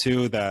more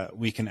too that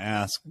we can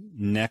ask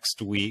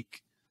next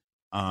week.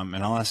 And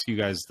I'll ask you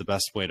guys the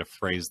best way to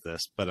phrase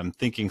this, but I'm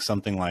thinking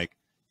something like,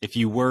 if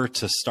you were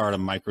to start a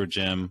micro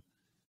gym,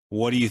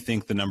 what do you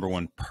think the number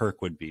one perk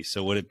would be?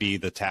 So would it be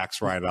the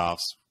tax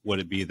write-offs? Would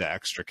it be the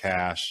extra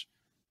cash?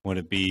 Would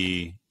it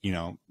be,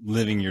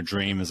 living your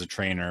dream as a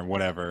trainer,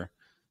 whatever?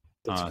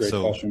 That's a great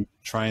question.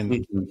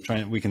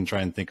 We can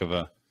try and think of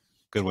a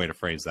good way to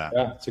phrase that.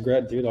 Yeah, it's a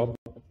great, dude.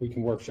 We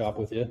can workshop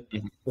with you.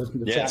 We're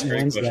chatting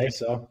Wednesday, question.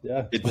 So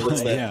yeah. It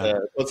puts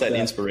that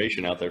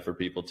inspiration out there for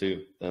people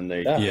too. And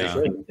they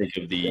think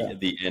of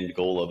the end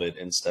goal of it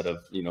instead of,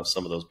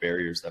 some of those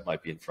barriers that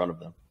might be in front of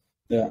them.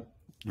 Yeah.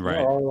 Right.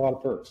 There are a lot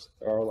of perks.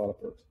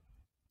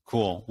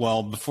 Cool.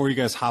 Well, before you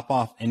guys hop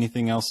off,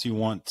 anything else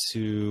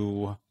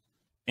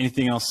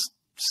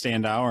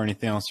stand out or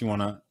anything else you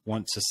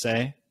want to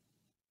say?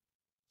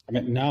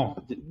 No,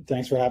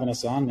 thanks for having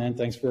us on, man.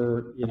 Thanks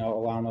for,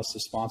 allowing us to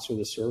sponsor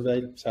the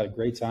survey. Just had a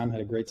great time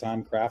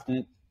crafting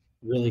it.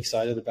 Really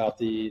excited about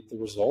the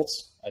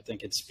results. I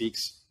think it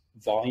speaks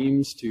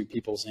volumes to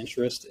people's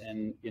interest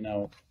in,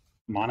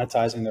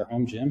 monetizing their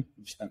home gym.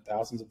 We've spent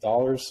thousands of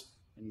dollars,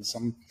 in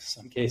some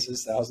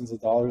cases, thousands of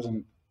dollars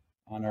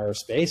on our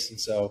space. And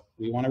so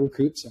we want to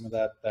recoup some of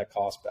that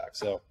cost back.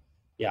 So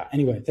yeah,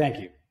 anyway, thank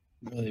you.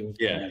 Really,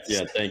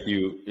 thank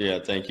you. Yeah,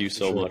 thank you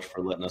so much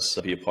for letting us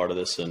be a part of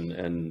this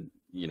and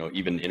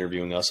even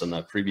interviewing us on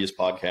that previous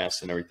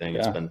podcast and everything.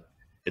 Yeah.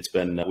 It's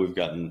been we've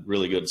gotten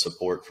really good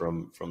support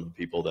from the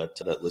people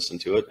that listen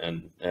to it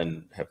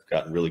and have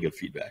gotten really good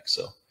feedback.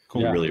 So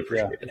cool. We really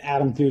appreciate it. And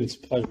Adam, dude, it's a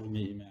pleasure to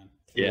meet you, man.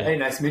 Yeah. Hey,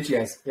 nice to meet you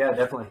guys. Yeah,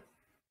 definitely.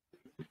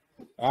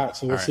 All right,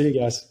 so we'll see you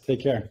guys.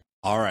 Take care.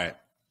 All right,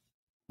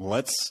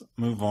 let's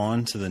move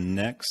on to the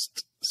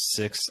next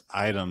 6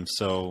 items.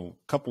 So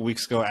a couple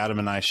weeks ago, Adam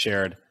and I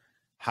shared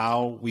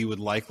how we would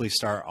likely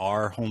start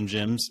our home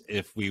gyms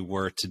if we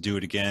were to do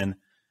it again.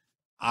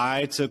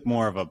 I took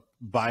more of a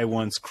buy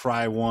once,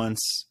 cry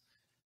once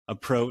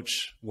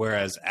approach,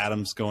 whereas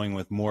Adam's going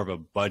with more of a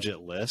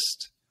budget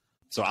list.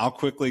 So I'll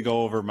quickly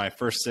go over my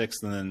first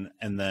 6 and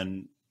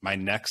then my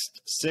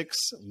next 6.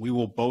 We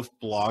will both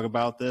blog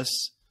about this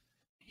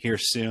here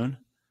soon,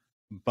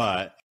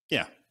 but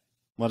yeah,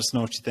 let us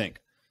know what you think.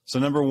 So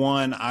number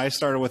 1, I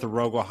started with a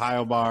Rogue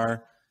Ohio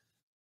bar.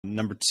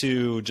 Number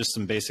 2, just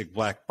some basic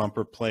black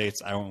bumper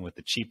plates. I went with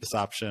the cheapest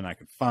option I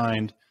could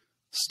find.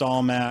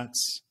 Stall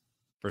mats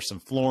for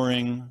some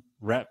flooring,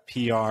 Rep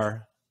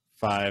PR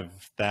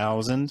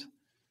 5000.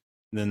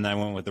 Then I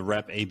went with the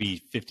Rep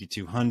AB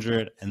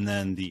 5200 and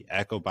then the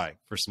Echo Bike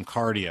for some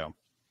cardio.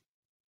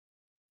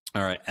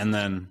 All right, and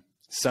then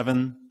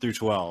 7 through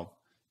 12.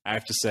 I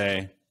have to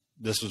say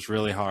this was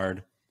really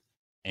hard.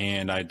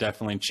 And I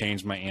definitely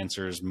changed my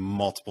answers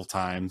multiple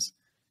times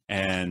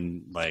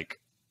and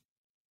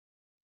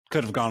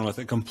could have gone with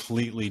a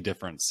completely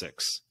different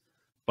 6,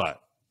 but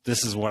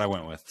this is what I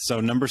went with. So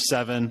number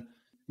 7,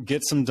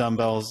 get some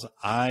dumbbells.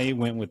 I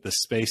went with the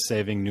space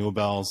saving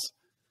Newells.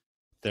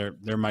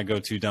 They're my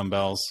go-to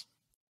dumbbells.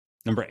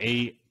 Number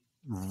 8,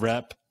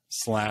 rep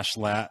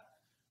lat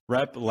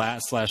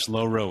 /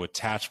 low row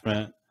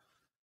attachment.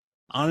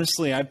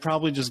 Honestly, I'd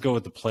probably just go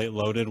with the plate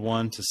loaded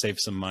one to save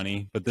some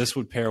money, but this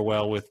would pair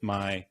well with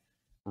my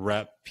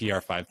Rep PR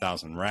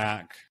 5000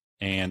 rack,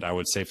 and I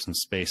would save some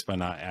space by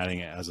not adding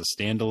it as a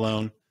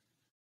standalone.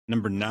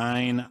 Number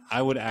 9,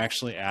 I would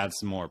actually add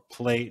some more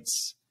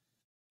plates.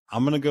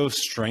 I'm going to go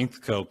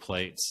Strength Co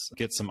plates,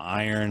 get some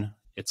iron.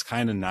 It's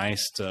kind of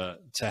nice to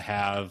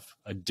have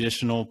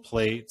additional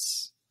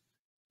plates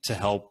to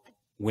help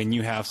when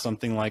you have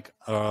something like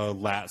a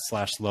lat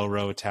 / low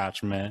row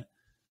attachment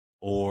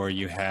or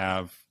you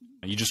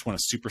just want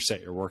to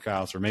superset your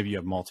workouts, or maybe you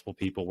have multiple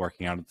people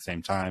working out at the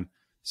same time.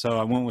 So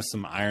I went with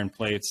some iron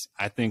plates.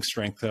 I think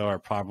Strength Co are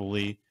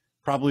probably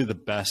the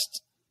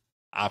best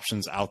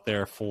options out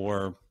there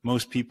for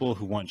most people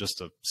who want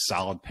just a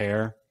solid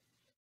pair.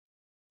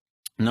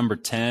 Number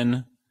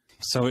 10.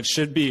 So it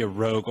should be a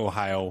Rogue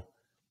Ohio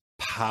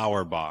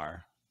Power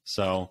Bar.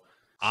 So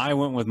I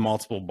went with the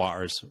multiple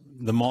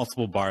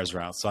bars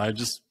route. So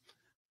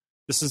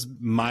this is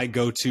my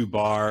go-to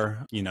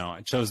bar.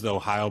 I chose the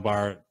Ohio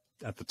bar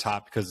at the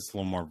top because it's a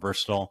little more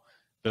versatile,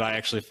 but I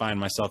actually find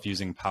myself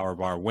using Power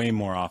Bar way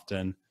more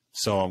often.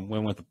 So I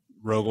went with the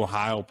Rogue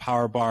Ohio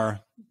Power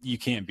Bar. You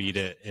can't beat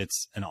it.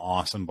 It's an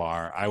awesome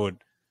bar.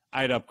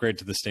 I'd upgrade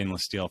to the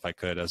stainless steel if I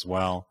could as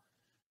well.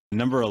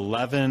 Number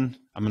 11,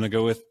 I'm going to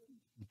go with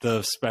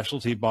the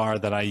specialty bar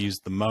that I use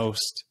the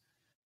most,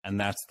 and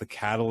that's the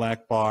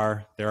Cadillac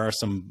bar. There are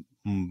some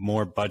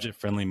more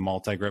budget-friendly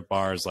multi-grip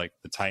bars like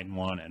the Titan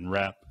One and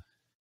Rep,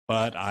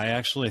 but I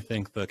actually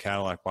think the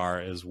Cadillac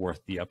bar is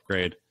worth the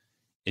upgrade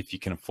if you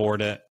can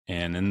afford it.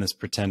 And in this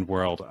pretend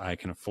world, I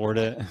can afford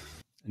it.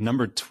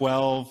 Number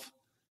 12,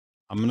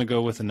 I'm going to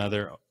go with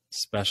another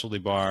specialty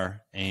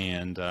bar,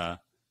 and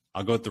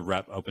I'll go with the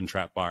Rep Open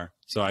Trap bar.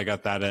 So I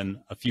got that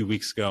in a few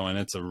weeks ago, and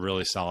it's a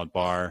really solid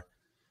bar.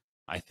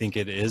 I think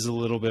it is a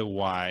little bit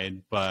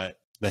wide, but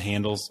the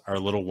handles are a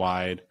little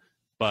wide.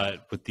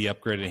 But with the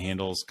upgraded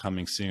handles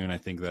coming soon, I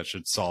think that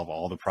should solve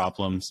all the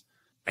problems.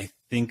 I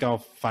think I'll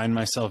find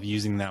myself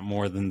using that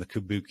more than the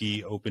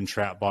Kabuki Open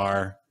Trap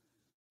bar.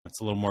 It's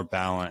a little more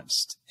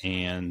balanced,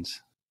 and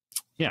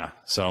yeah.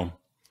 So,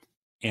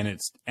 and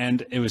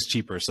it was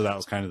cheaper, so that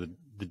was kind of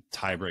the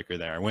tiebreaker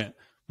there. I went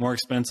more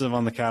expensive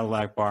on the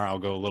Cadillac bar. I'll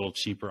go a little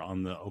cheaper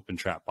on the Open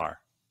Trap bar.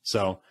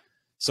 So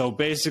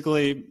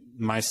basically,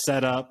 my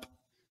setup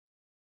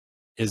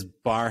is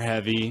bar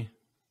heavy,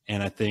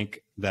 and I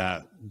think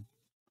that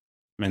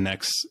my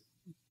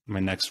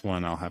next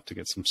one, I'll have to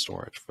get some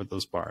storage for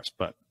those bars.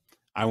 But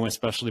I went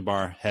specialty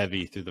bar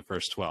heavy through the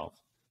first 12.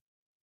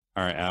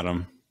 All right,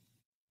 Adam.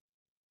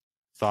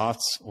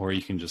 Thoughts, or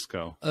you can just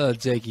go.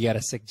 Jake, you got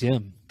a sick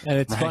gym. And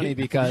it's Right? funny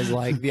because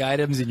like the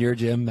items in your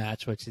gym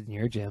match what's in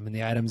your gym, and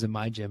the items in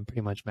my gym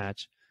pretty much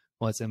match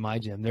what's in my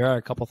gym. There are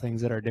a couple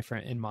things that are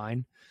different in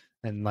mine.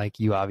 And like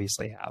you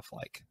obviously have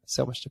like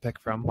so much to pick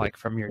from, like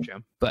from your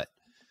gym. But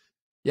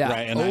yeah.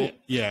 Right.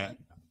 And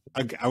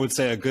I would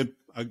say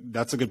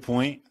that's a good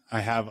point. I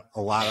have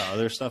a lot of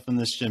other stuff in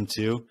this gym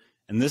too.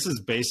 And this is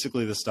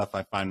basically the stuff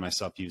I find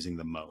myself using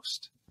the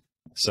most.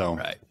 So,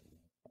 right.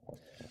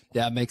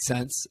 Yeah, it makes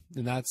sense.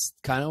 And that's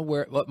kind of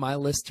what my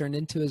list turned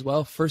into as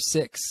well. First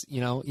 6,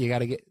 you got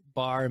to get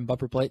bar and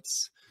bumper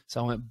plates.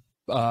 So I went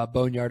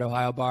Boneyard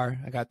Ohio bar.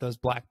 I got those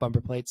black bumper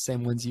plates,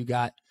 same ones you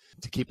got,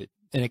 to keep it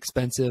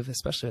inexpensive,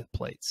 especially with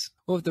plates.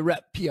 Well, with the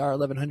Rep PR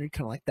 1100,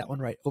 kind of like that one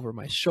right over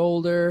my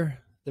shoulder.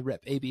 The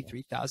Rep AB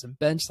 3000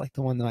 bench, like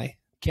the one that my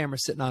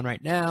camera's sitting on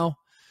right now.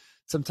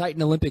 Some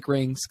Titan Olympic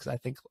rings, because I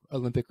think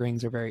Olympic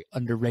rings are very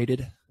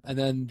underrated. And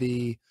then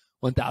the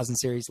 1000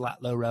 series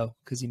lat low row,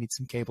 because you need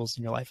some cables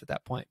in your life at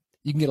that point.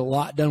 You can get a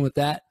lot done with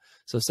that.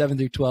 So 7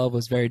 through 12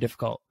 was very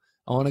difficult.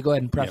 I want to go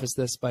ahead and preface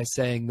this by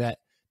saying that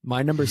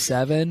my number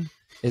 7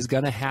 is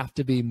going to have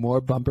to be more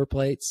bumper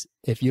plates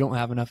if you don't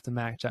have enough to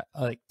max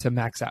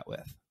out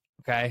with.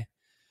 Okay.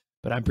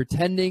 But I'm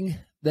pretending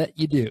that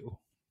you do.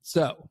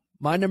 So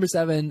my number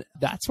 7,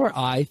 that's where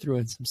I threw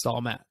in some stall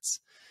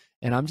mats.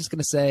 And I'm just going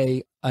to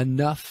say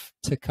enough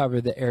to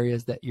cover the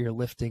areas that you're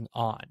lifting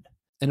on.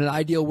 In an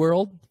ideal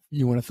world,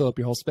 you want to fill up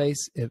your whole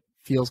space. It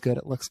feels good.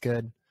 It looks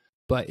good.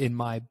 But in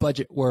my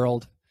budget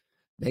world,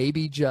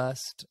 maybe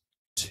just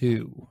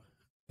 2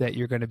 that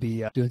you're going to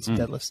be doing some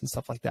deadlifts and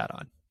stuff like that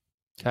on.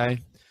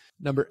 Okay.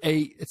 Number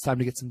 8, it's time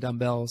to get some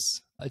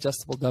dumbbells,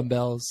 adjustable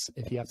dumbbells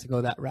if you have to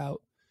go that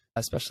route,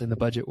 especially in the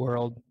budget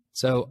world.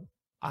 So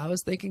I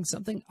was thinking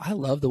something. I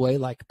love the way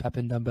like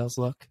Pepin dumbbells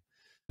look.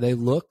 They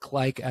look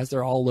like, as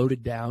they're all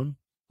loaded down,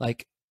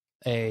 like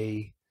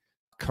a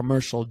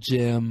commercial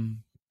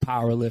gym,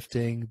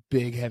 powerlifting,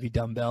 big, heavy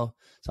dumbbell.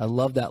 So I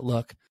love that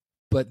look.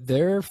 But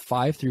their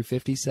 5 through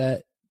 50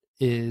 set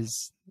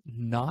is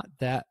not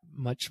that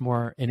much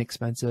more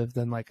inexpensive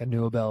than like a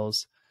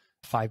Nuabel's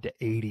 5 to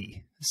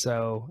 80.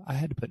 So I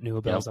had to put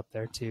Nuabel's up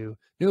there too.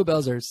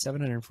 Nuabel's are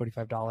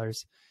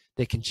 $745.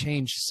 They can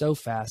change so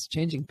fast.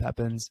 Changing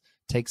Pepins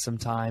takes some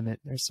time.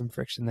 There's some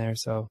friction there.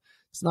 So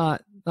it's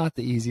not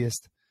the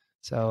easiest.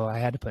 So I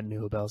had to put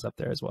Nuabel's up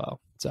there as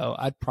well. So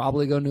I'd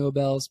probably go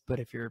Nuabel's, but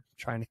if you're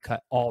trying to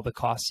cut all the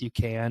costs you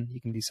can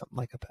do something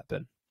like a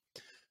Pepin.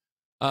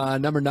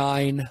 Number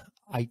 9,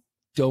 I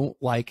don't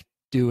like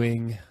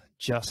doing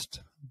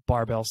just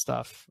barbell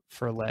stuff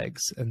for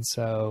legs. And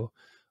so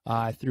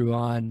I threw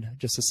on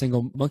just a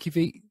single monkey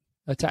feet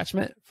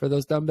attachment for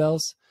those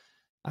dumbbells.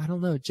 I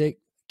don't know, Jake,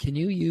 can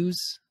you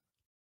use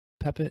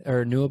Pepin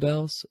or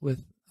Nuabel's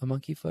with a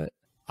monkey foot?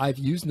 I've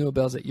used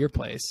Nuabel's at your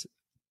place,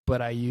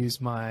 but I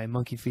use my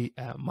monkey feet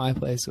at my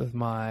place with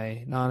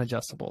my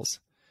non-adjustables.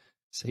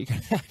 So you're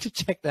going to have to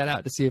check that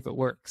out to see if it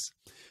works.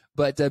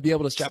 But to be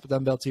able to strap a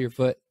dumbbell to your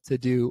foot to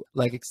do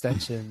leg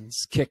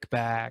extensions,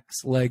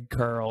 kickbacks, leg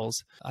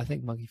curls, I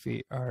think Monkey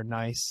Feet are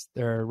nice.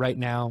 They're right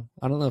now,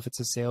 I don't know if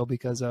it's a sale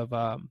because of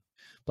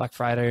Black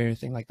Friday or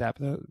anything like that,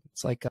 but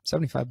it's like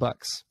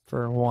 $75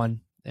 for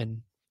one.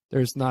 And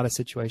there's not a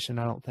situation,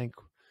 I don't think,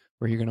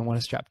 where you're going to want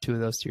to strap 2 of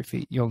those to your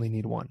feet. You only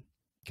need 1.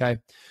 Okay.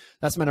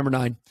 That's my number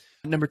 9.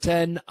 Number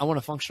 10, I want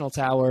a functional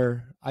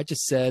tower. I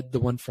just said the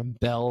one from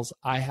Bell's.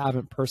 I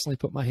haven't personally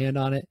put my hand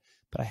on it,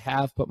 but I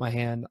have put my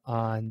hand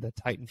on the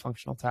Titan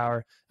functional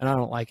tower, and I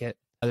don't like it.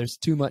 There's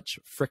too much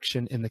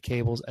friction in the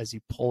cables as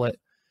you pull it.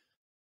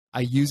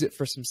 I use it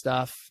for some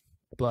stuff,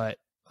 but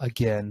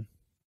again,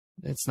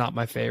 it's not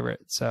my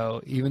favorite.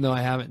 So even though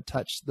I haven't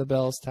touched the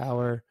Bell's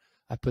tower,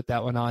 I put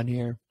that one on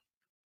here.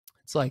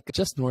 It's like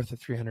just north of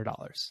 $300.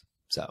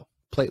 So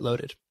plate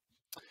loaded.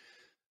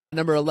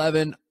 Number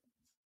 11,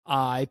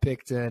 I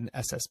picked an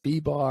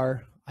SSB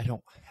bar. I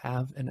don't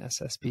have an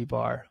SSB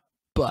bar,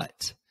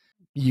 but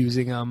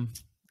using them,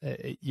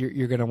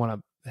 you're going to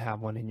want to have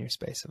one in your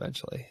space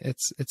eventually.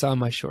 It's on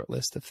my short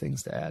list of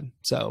things to add.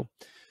 So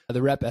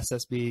the Rep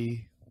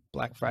SSB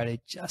Black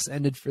Friday just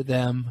ended for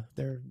them.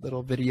 Their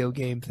little video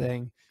game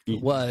thing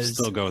was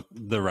still go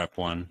the Rep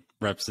one.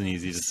 Rep's an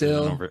easy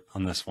decision over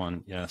on this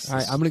one. Yes. All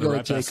right, I'm going to go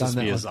with Jake SSB on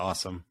that one. Is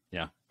awesome.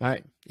 Yeah. All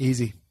right,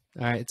 easy.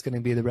 All right, it's going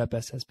to be the Rep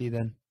SSB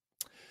then.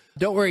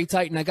 Don't worry,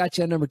 Titan. I got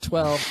you at number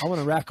 12. I want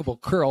a rackable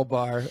curl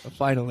bar.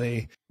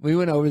 Finally, we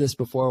went over this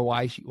before.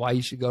 Why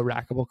you should go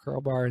rackable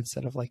curl bar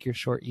instead of like your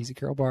short easy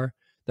curl bar?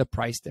 The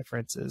price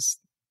difference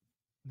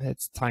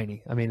it's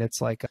tiny. I mean, it's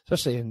like,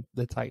 especially in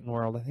the Titan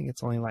world, I think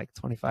it's only like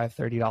 $25,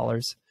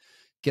 $30.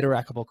 Get a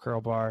rackable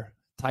curl bar.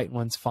 Titan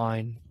one's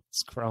fine.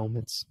 It's chrome.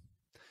 It's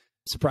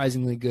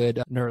surprisingly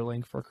good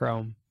knurling for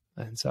chrome,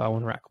 and so I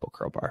want a rackable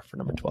curl bar for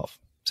number 12.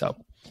 So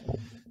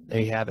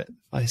there you have it.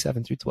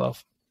 7 through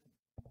 12.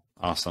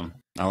 Awesome.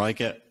 I like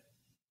it.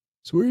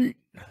 Sweet.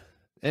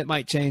 It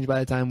might change by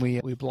the time we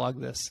blog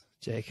this,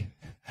 Jake.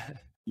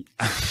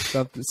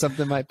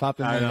 something might pop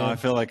in. I know. I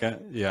feel like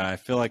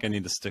I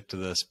need to stick to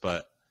this,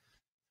 but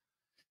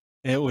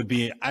it would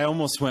be. I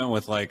almost went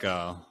with like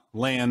a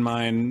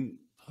landmine.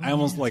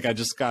 I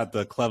just got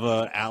the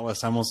Cleva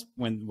Atlas. I almost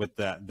went with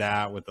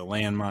that with the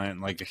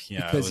landmine.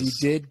 Because you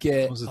did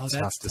get. It was a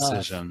tough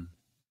decision.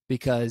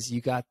 Because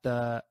you got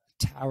the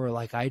tower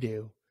like I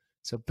do.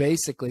 So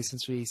basically,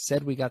 since we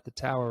said we got the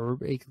tower,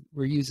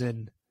 we're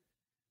using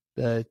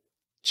the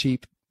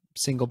cheap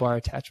single bar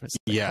attachments.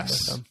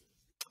 Yes.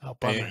 Oh,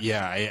 bummer.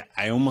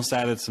 I almost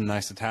added some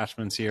nice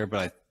attachments here,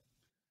 but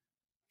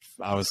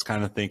I was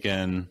kind of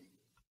thinking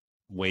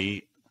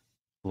wait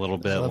a little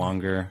bit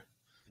longer.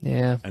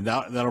 Yeah. And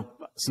that'll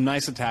some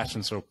nice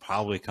attachments will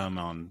probably come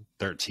on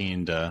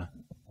 13 to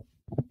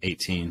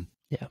 18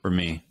 for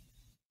me.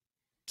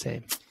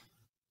 Same.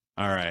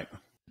 All right.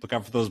 Look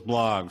out for those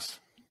blogs.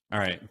 All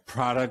right,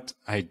 product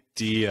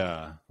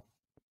idea.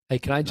 Hey,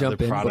 can I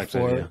jump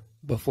in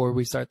before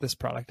we start this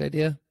product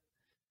idea?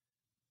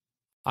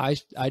 I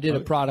did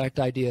a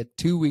product idea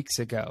 2 weeks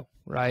ago,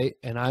 right?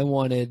 And I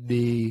wanted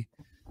the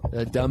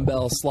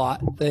dumbbell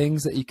slot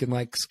things that you can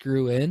like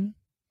screw in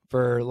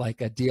for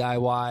like a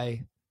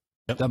DIY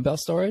dumbbell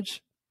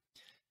storage.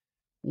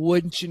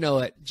 Wouldn't you know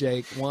it,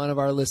 Jake? One of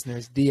our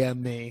listeners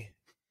DM'd me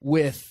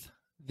with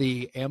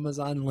the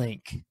Amazon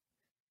link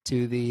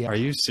to the. Are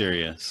you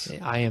serious?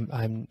 I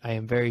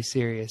am very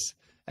serious.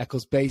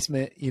 Eccles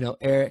Basement,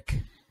 Eric,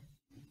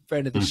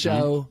 friend of the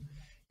show.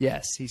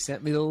 Yes, he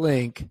sent me the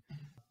link.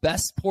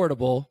 Best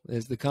Portable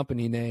is the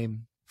company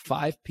name.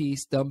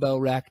 5-piece dumbbell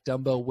rack,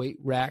 dumbbell weight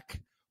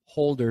rack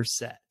holder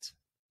set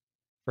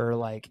for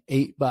like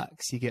 $8.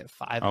 You get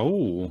 5.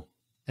 Oh.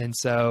 And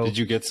so. Did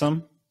you get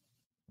some?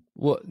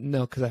 Well,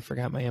 no, because I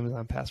forgot my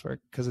Amazon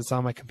password because it's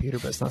on my computer,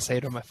 but it's not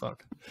saved on my phone.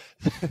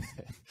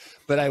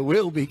 But I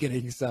will be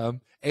getting some.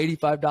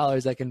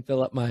 $85, I can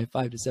fill up my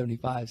 5 to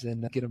 75s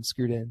and get them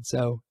screwed in.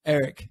 So,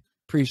 Eric,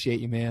 appreciate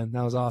you, man.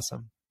 That was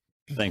awesome.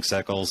 Thanks,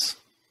 Eccles.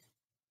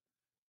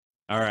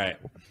 All right.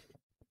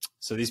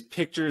 So these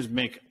pictures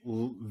make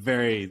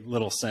very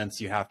little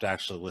sense. You have to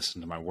actually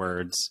listen to my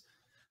words.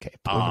 Okay,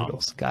 pool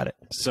noodles. Got it.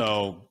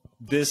 So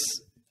this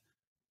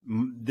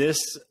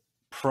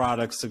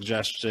product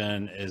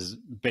suggestion is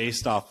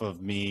based off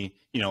of me,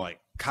 like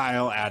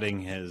Kyle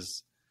adding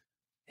his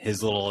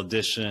little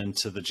addition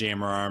to the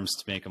jammer arms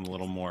to make them a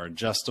little more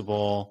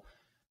adjustable.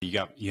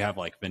 You have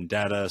like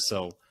Vendetta,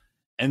 so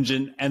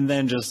engine, and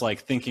then just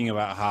like thinking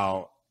about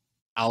how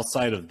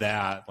outside of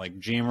that, like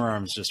jammer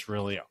arms just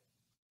really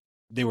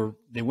they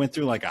went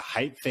through like a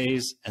hype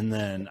phase, and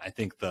then I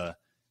think the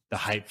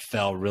hype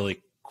fell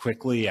really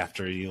quickly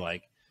after you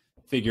like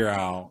figure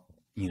out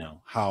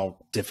how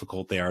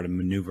difficult they are to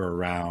maneuver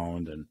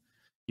around, and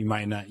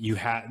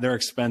they're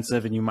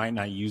expensive and you might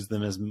not use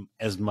them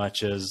as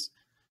much as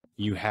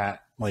you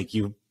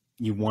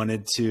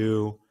wanted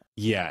to.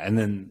 Yeah. And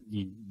then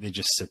they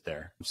just sit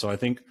there. So I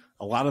think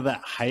a lot of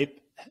that hype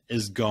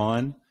is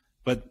gone,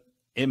 but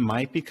it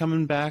might be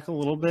coming back a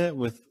little bit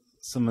with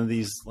some of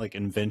these like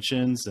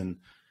inventions and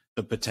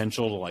the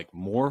potential to like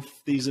morph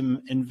these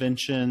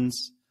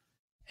inventions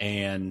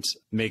and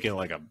make it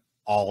like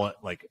all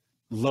like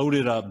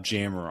loaded up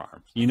jammer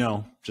arm, you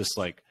know, just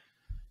like,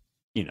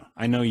 you know,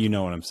 I know you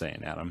know what I'm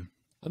saying, Adam.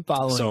 I'm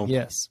following. So,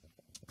 yes.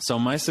 So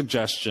my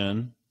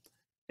suggestion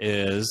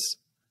is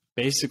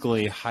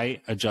basically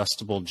height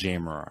adjustable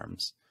jammer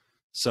arms.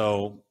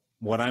 So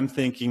what I'm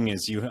thinking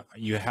is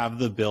you have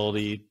the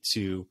ability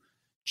to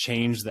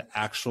change the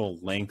actual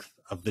length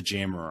of the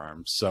jammer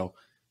arm. So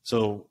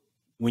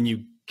when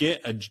you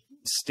get a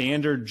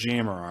standard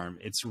jammer arm,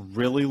 it's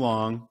really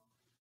long,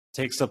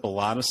 takes up a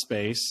lot of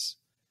space,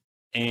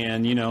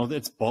 and you know,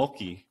 it's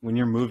bulky when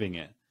you're moving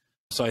it.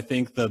 So I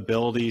think the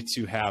ability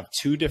to have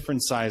two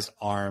different sized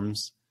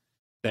arms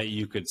that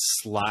you could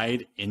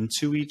slide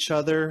into each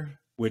other,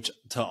 which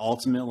to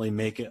ultimately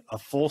make it a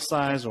full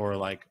size or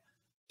like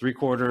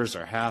 3/4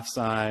 or half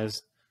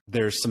size,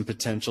 there's some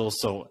potential.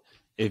 So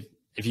if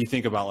you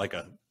think about like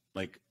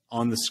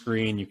on the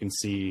screen, you can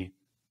see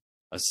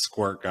a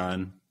squirt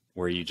gun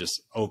where you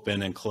just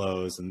open and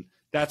close, and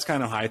that's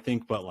kind of how I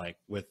think, but like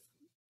with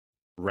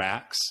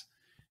racks.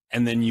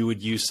 And then you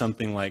would use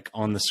something like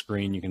on the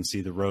screen, you can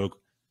see the Rogue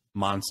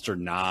Monster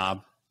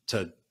knob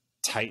to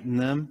tighten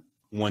them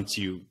once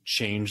you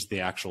change the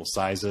actual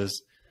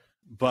sizes.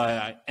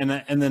 But and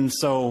then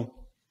so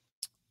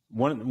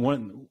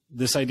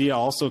this idea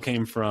also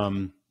came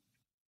from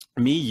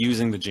me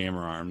using the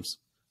jammer arms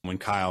when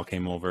Kyle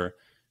came over,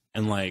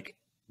 and like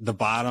the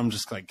bottom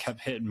just like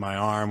kept hitting my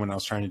arm when I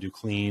was trying to do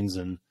cleans.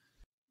 And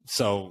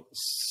so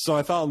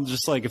I thought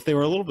just like if they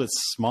were a little bit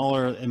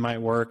smaller, it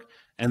might work.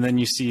 And then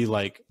you see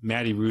like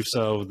Matty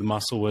Russo, the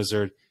muscle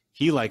wizard,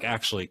 he like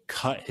actually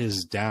cut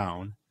his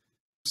down,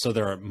 so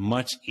they're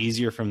much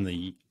easier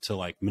to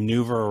like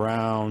maneuver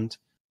around.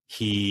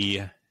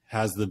 He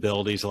has the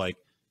ability to, like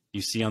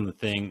you see on the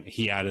thing,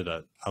 he added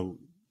a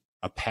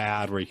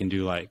pad where you can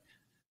do like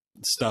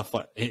stuff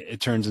like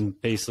it turns in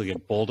basically a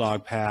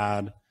bulldog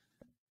pad.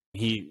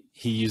 He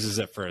uses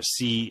it for a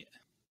seat.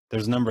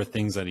 There's a number of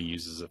things that he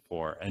uses it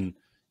for, and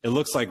it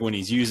looks like when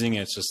he's using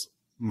it, it's just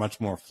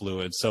much more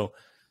fluid. So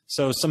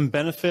some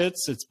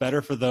benefits: it's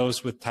better for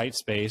those with tight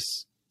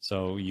space.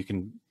 So you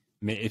can,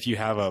 if you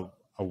have a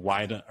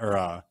wide or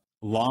a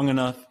long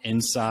enough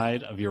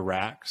inside of your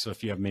rack. So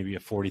if you have maybe a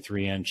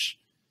 43-inch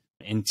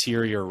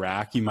interior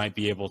rack, you might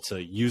be able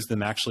to use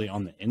them actually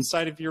on the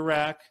inside of your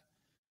rack.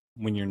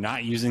 When you're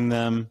not using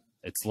them,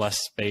 it's less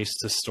space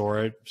to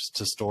store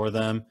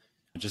them.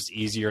 It's just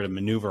easier to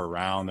maneuver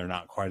around. They're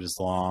not quite as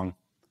long.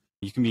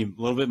 You can be a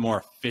little bit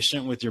more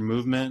efficient with your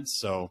movements.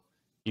 So,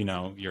 you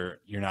know, you're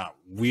not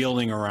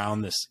wheeling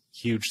around this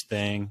huge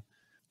thing.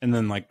 And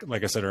then like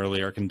I said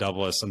earlier, it can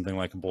double as something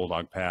like a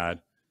bulldog pad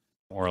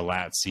or a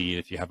lat seat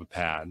if you have a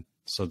pad.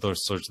 So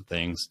those sorts of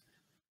things.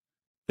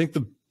 I think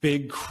the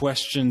big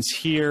questions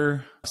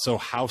here. So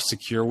how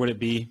secure would it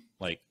be?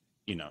 Like,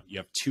 you know, you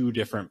have two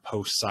different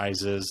post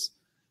sizes.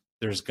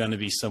 There's going to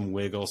be some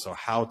wiggle. So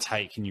how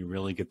tight can you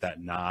really get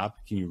that knob?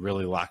 Can you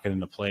really lock it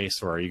into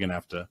place, or are you going to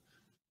have to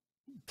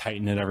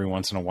tighten it every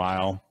once in a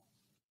while?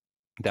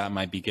 That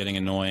might be getting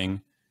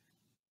annoying.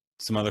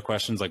 Some other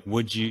questions like,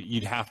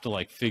 you'd have to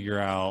like figure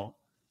out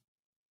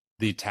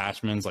the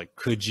attachments. Like,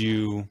 could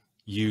you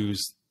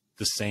use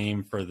the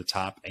same for the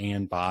top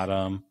and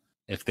bottom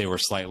if they were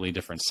slightly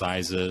different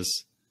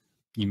sizes?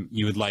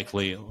 You would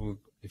likely,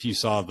 if you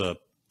saw the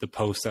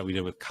post that we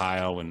did with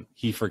Kyle when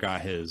he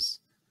forgot his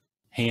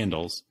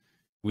handles,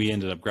 we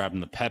ended up grabbing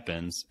the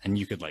pep-ins and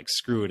you could like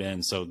screw it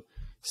in. So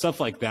stuff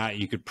like that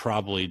you could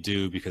probably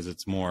do because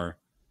it's not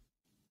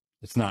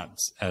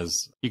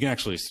as, you can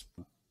actually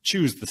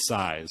choose the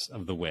size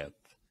of the width.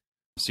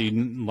 So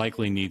you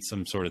likely need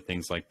some sort of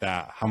things like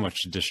that. How much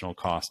additional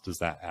cost does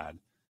that add?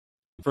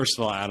 First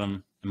of all,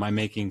 Adam, am I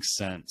making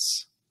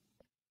sense?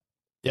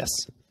 Yes.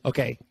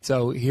 Okay.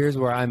 So here's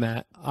where I'm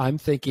at. I'm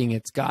thinking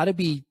it's got to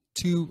be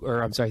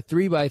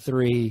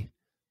 3x3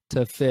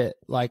 to fit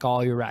like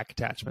all your rack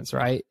attachments,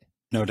 right?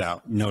 No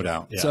doubt.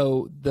 Yeah.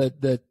 So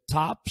the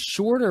top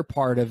shorter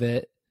part of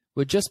it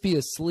would just be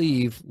a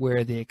sleeve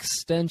where the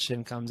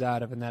extension comes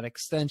out of, and that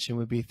extension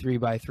would be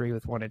 3x3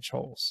 with 1-inch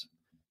holes.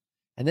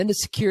 And then to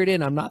secure it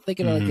in, I'm not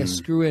thinking of like a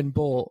screw-in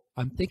bolt.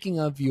 I'm thinking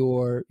of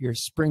your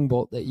spring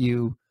bolt that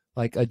you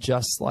like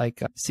adjust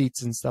like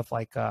seats and stuff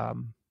like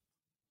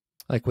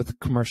with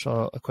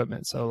commercial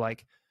equipment. So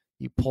like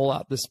you pull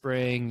out the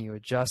spring, you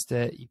adjust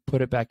it, you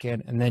put it back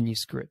in, and then you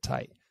screw it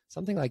tight.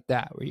 Something like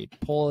that, where you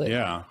pull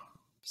it,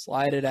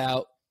 slide it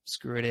out,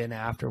 screw it in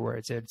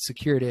afterwards. It'd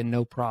secure it in,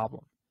 no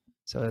problem.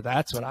 So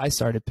that's what I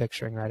started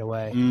picturing right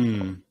away.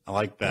 I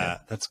like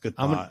that. That's a good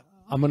thought.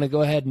 I'm going to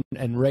go ahead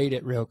and rate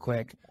it real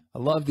quick. I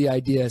love the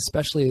idea,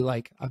 especially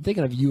like I'm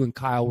thinking of you and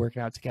Kyle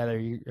working out together.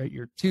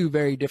 You're two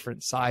very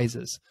different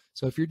sizes.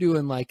 So if you're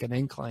doing like an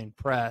incline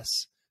press,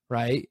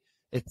 right,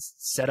 it's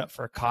set up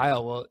for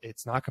Kyle. Well,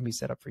 it's not going to be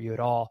set up for you at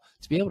all.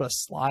 To be able to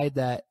slide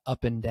that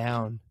up and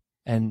down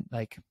and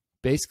like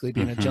basically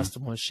be an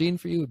adjustable machine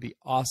for you would be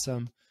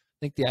awesome. I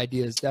think the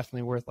idea is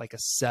definitely worth like a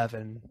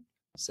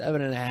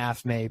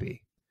 7.5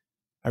 maybe.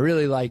 I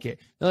really like it.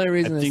 The only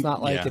reason it's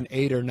not like an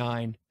 8 or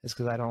 9 is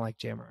because I don't like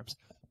jam arms.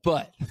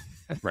 But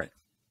right.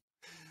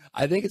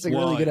 I think it's a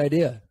really good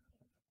idea.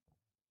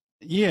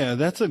 Yeah,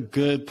 that's a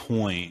good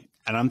point.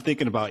 And I'm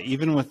thinking about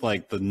even with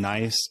like the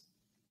nice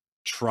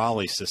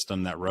trolley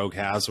system that Rogue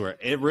has, where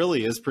it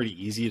really is pretty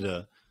easy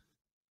to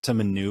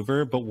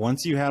maneuver. But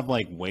once you have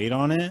like weight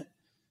on it,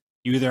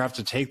 you either have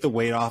to take the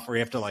weight off or you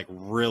have to like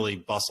really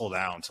bustle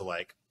down to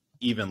like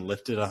even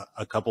lift it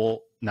a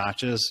couple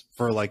notches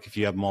for like if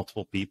you have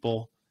multiple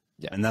people.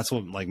 Yeah. And that's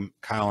what like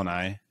Kyle and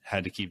I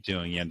had to keep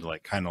doing. You had to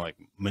like kind of like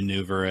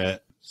maneuver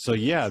it. So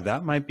yeah,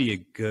 that might be a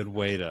good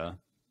way to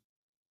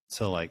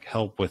like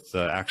help with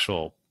the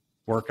actual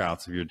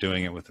workouts if you're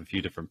doing it with a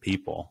few different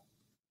people.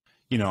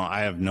 You know,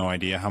 I have no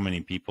idea how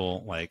many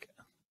people like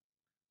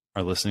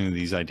are listening to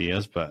these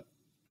ideas, but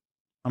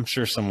I'm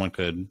sure someone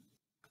could.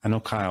 I know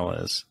Kyle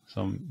is,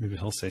 so maybe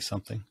he'll say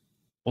something.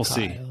 We'll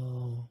see.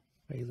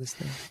 Are you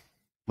listening?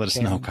 Let us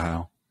know,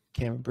 Kyle.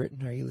 Cameron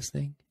Britton, are you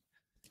listening?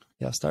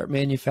 Yeah, I'll start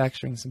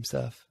manufacturing some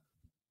stuff.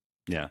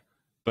 Yeah.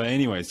 But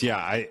anyways, yeah,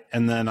 I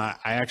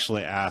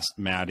actually asked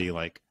Maddie,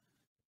 like,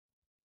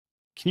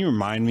 can you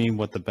remind me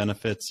what the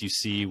benefits you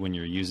see when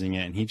you're using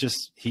it? And he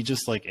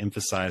just like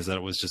emphasized that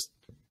it was just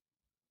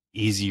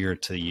easier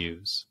to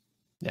use.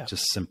 Yeah.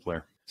 Just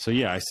simpler. So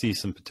yeah, I see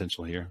some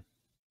potential here.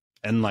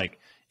 And like,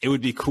 it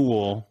would be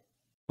cool,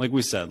 like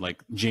we said,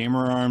 like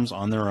jammer arms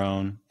on their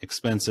own,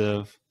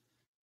 expensive,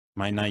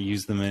 might not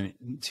use them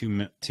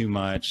too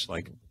much.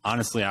 Like,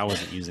 honestly, I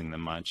wasn't using them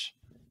much.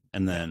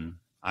 And then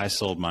I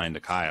sold mine to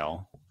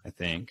Kyle, I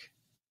think,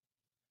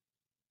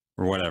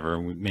 or whatever.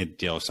 We made a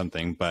deal or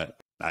something, but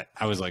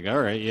I was like, all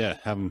right, yeah,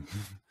 have them.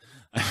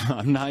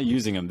 I'm not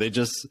using them.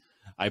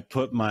 I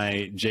put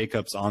my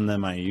Jacobs on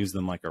them. I use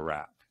them like a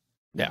wrap.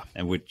 Yeah.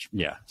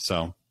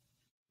 So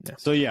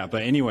yeah.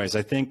 But anyways,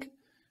 I think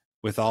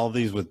with all of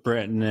these, with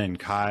Britton and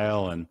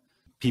Kyle and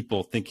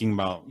people thinking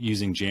about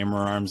using jammer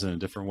arms in a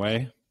different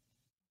way,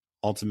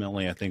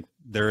 ultimately, I think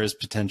there is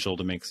potential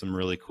to make some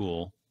really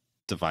cool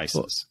devices.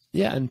 Well,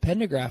 yeah. And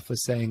Pendergraph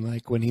was saying,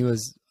 like, when he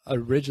was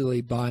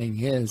originally buying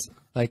his,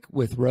 like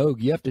with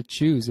Rogue, you have to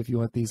choose if you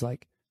want these.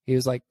 Like, he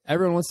was like,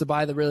 everyone wants to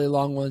buy the really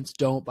long ones,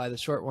 don't buy the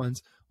short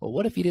ones. Well,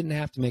 what if you didn't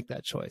have to make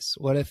that choice?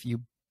 What if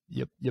you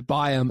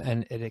buy them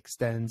and it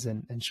extends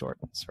and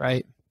shortens,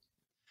 right?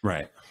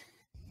 Right.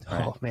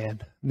 Oh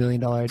man, $1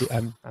 million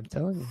idea. I'm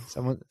telling you,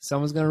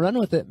 someone's gonna run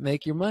with it.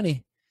 Make your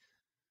money.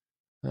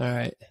 All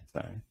right.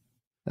 Sorry.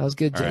 That was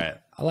good, Jake. All right.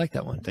 I like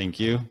that one. Thank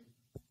you.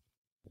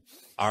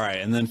 All right.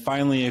 And then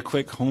finally, a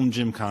quick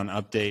HomeGymCon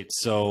update.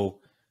 So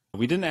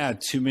we didn't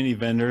add too many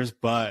vendors,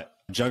 but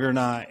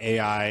Juggernaut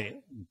AI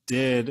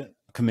did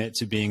commit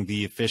to being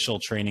the official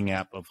training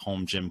app of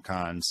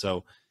HomeGymCon.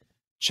 So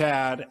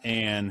Chad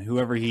and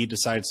whoever he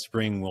decides to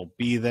bring will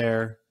be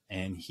there,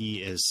 and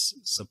he is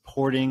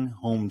supporting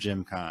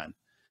HomeGymCon.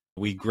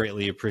 We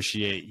greatly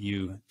appreciate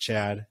you,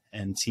 Chad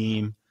and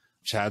team.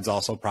 Chad's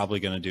also probably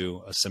going to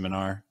do a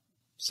seminar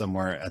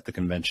somewhere at the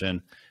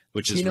convention,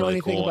 which is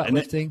really cool. Do you know anything about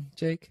lifting,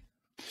 Jake?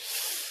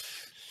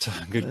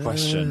 Good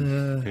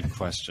question. Good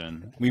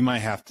question. We might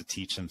have to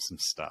teach him some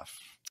stuff.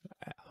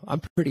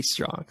 I'm pretty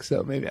strong,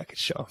 so maybe I could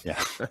show him.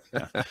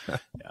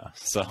 Yeah.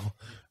 So,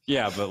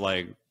 yeah, but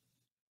like,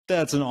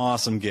 that's an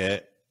awesome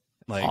get.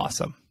 Like,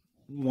 awesome.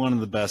 One of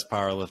the best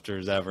power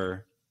lifters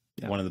ever.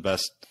 Yeah. One of the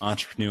best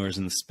entrepreneurs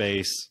in the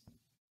space.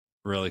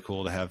 Really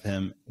cool to have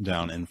him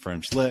down in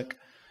French Lick.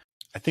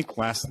 I think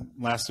last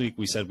week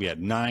we said we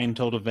had 9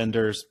 total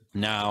vendors.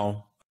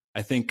 Now,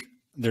 I think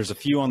there's a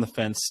few on the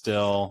fence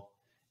still,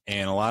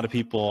 and a lot of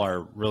people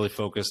are really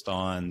focused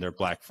on their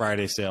Black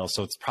Friday sales,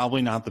 so it's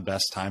probably not the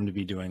best time to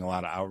be doing a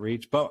lot of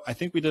outreach, but I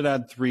think we did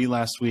add 3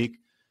 last week.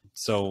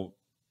 So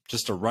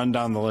just to run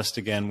down the list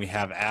again, we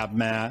have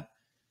AbMat,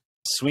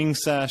 Swing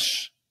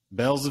Sesh,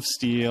 Bells of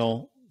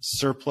Steel,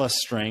 Surplus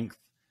Strength.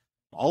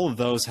 All of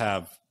those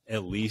have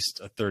at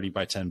least a 30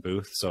 by 10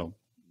 booth, so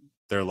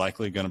they're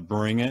likely going to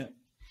bring it.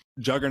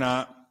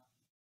 Juggernaut,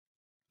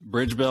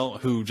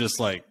 Bridgebuilt, who just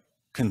like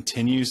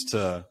continues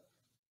to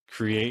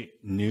create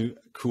new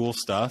cool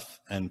stuff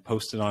and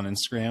post it on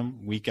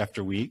Instagram week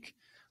after week.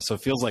 So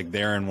it feels like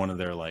they're in one of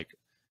their, like,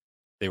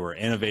 they were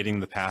innovating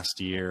the past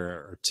year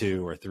or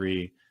 2 or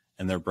 3,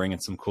 and they're bringing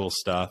some cool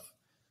stuff.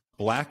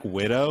 Black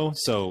Widow.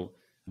 So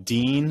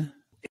Dean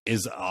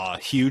is a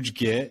huge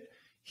get.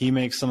 He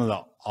makes some of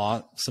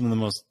the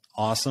most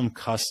awesome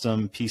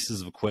custom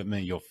pieces of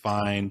equipment you'll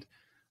find.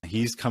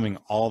 He's coming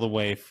all the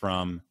way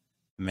from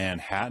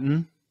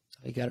Manhattan.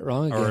 You got it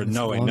wrong again. Or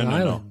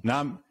no,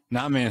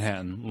 not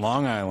Manhattan,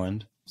 Long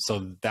Island.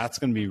 So that's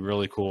going to be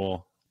really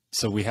cool.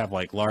 So we have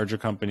like larger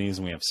companies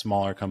and we have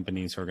smaller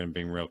companies who are going to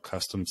bring real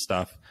custom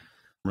stuff.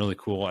 Really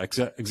cool.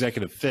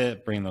 Executive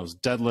Fit, bringing those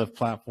deadlift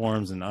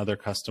platforms and other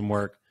custom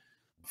work.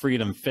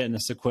 Freedom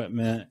Fitness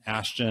equipment,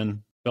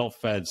 Ashton, Belt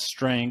Fed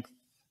Strength.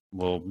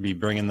 We'll be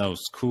bringing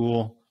those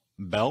cool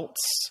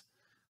belts.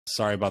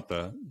 Sorry about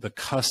the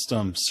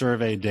custom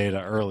survey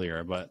data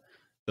earlier, but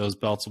those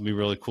belts will be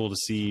really cool to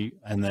see.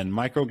 And then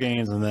Micro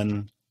Gains, and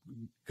then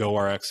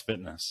GoRX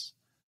Fitness,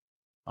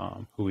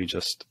 who we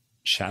just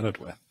chatted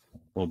with,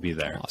 will be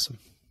there. Awesome.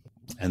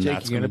 And Jake,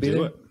 that's going to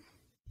do it.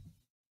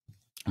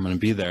 I'm going to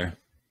be there.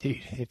 Dude,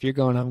 if you're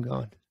going, I'm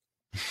going.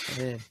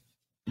 Man.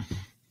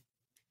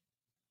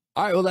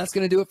 All right, well, that's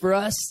going to do it for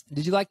us.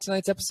 Did you like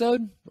tonight's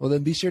episode? Well,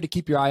 then be sure to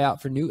keep your eye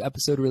out for new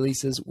episode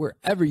releases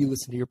wherever you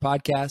listen to your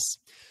podcasts.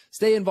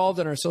 Stay involved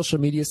in our social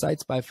media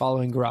sites by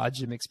following Garage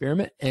Gym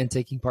Experiment and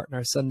taking part in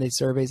our Sunday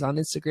surveys on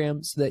Instagram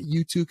so that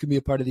you too can be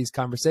a part of these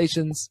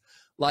conversations.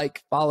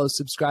 Like, follow,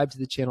 subscribe to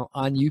the channel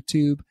on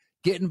YouTube.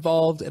 Get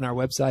involved in our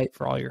website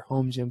for all your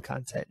home gym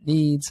content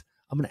needs.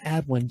 I'm going to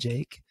add one,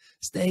 Jake.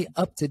 Stay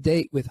up to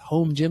date with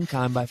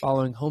HomeGymCon by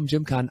following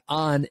HomeGymCon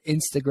on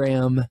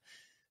Instagram.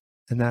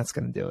 And that's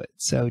going to do it.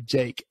 So,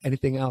 Jake,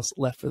 anything else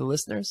left for the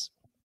listeners?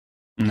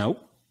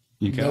 Nope.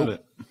 You got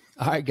it.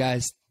 All right,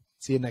 guys.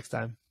 See you next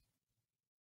time.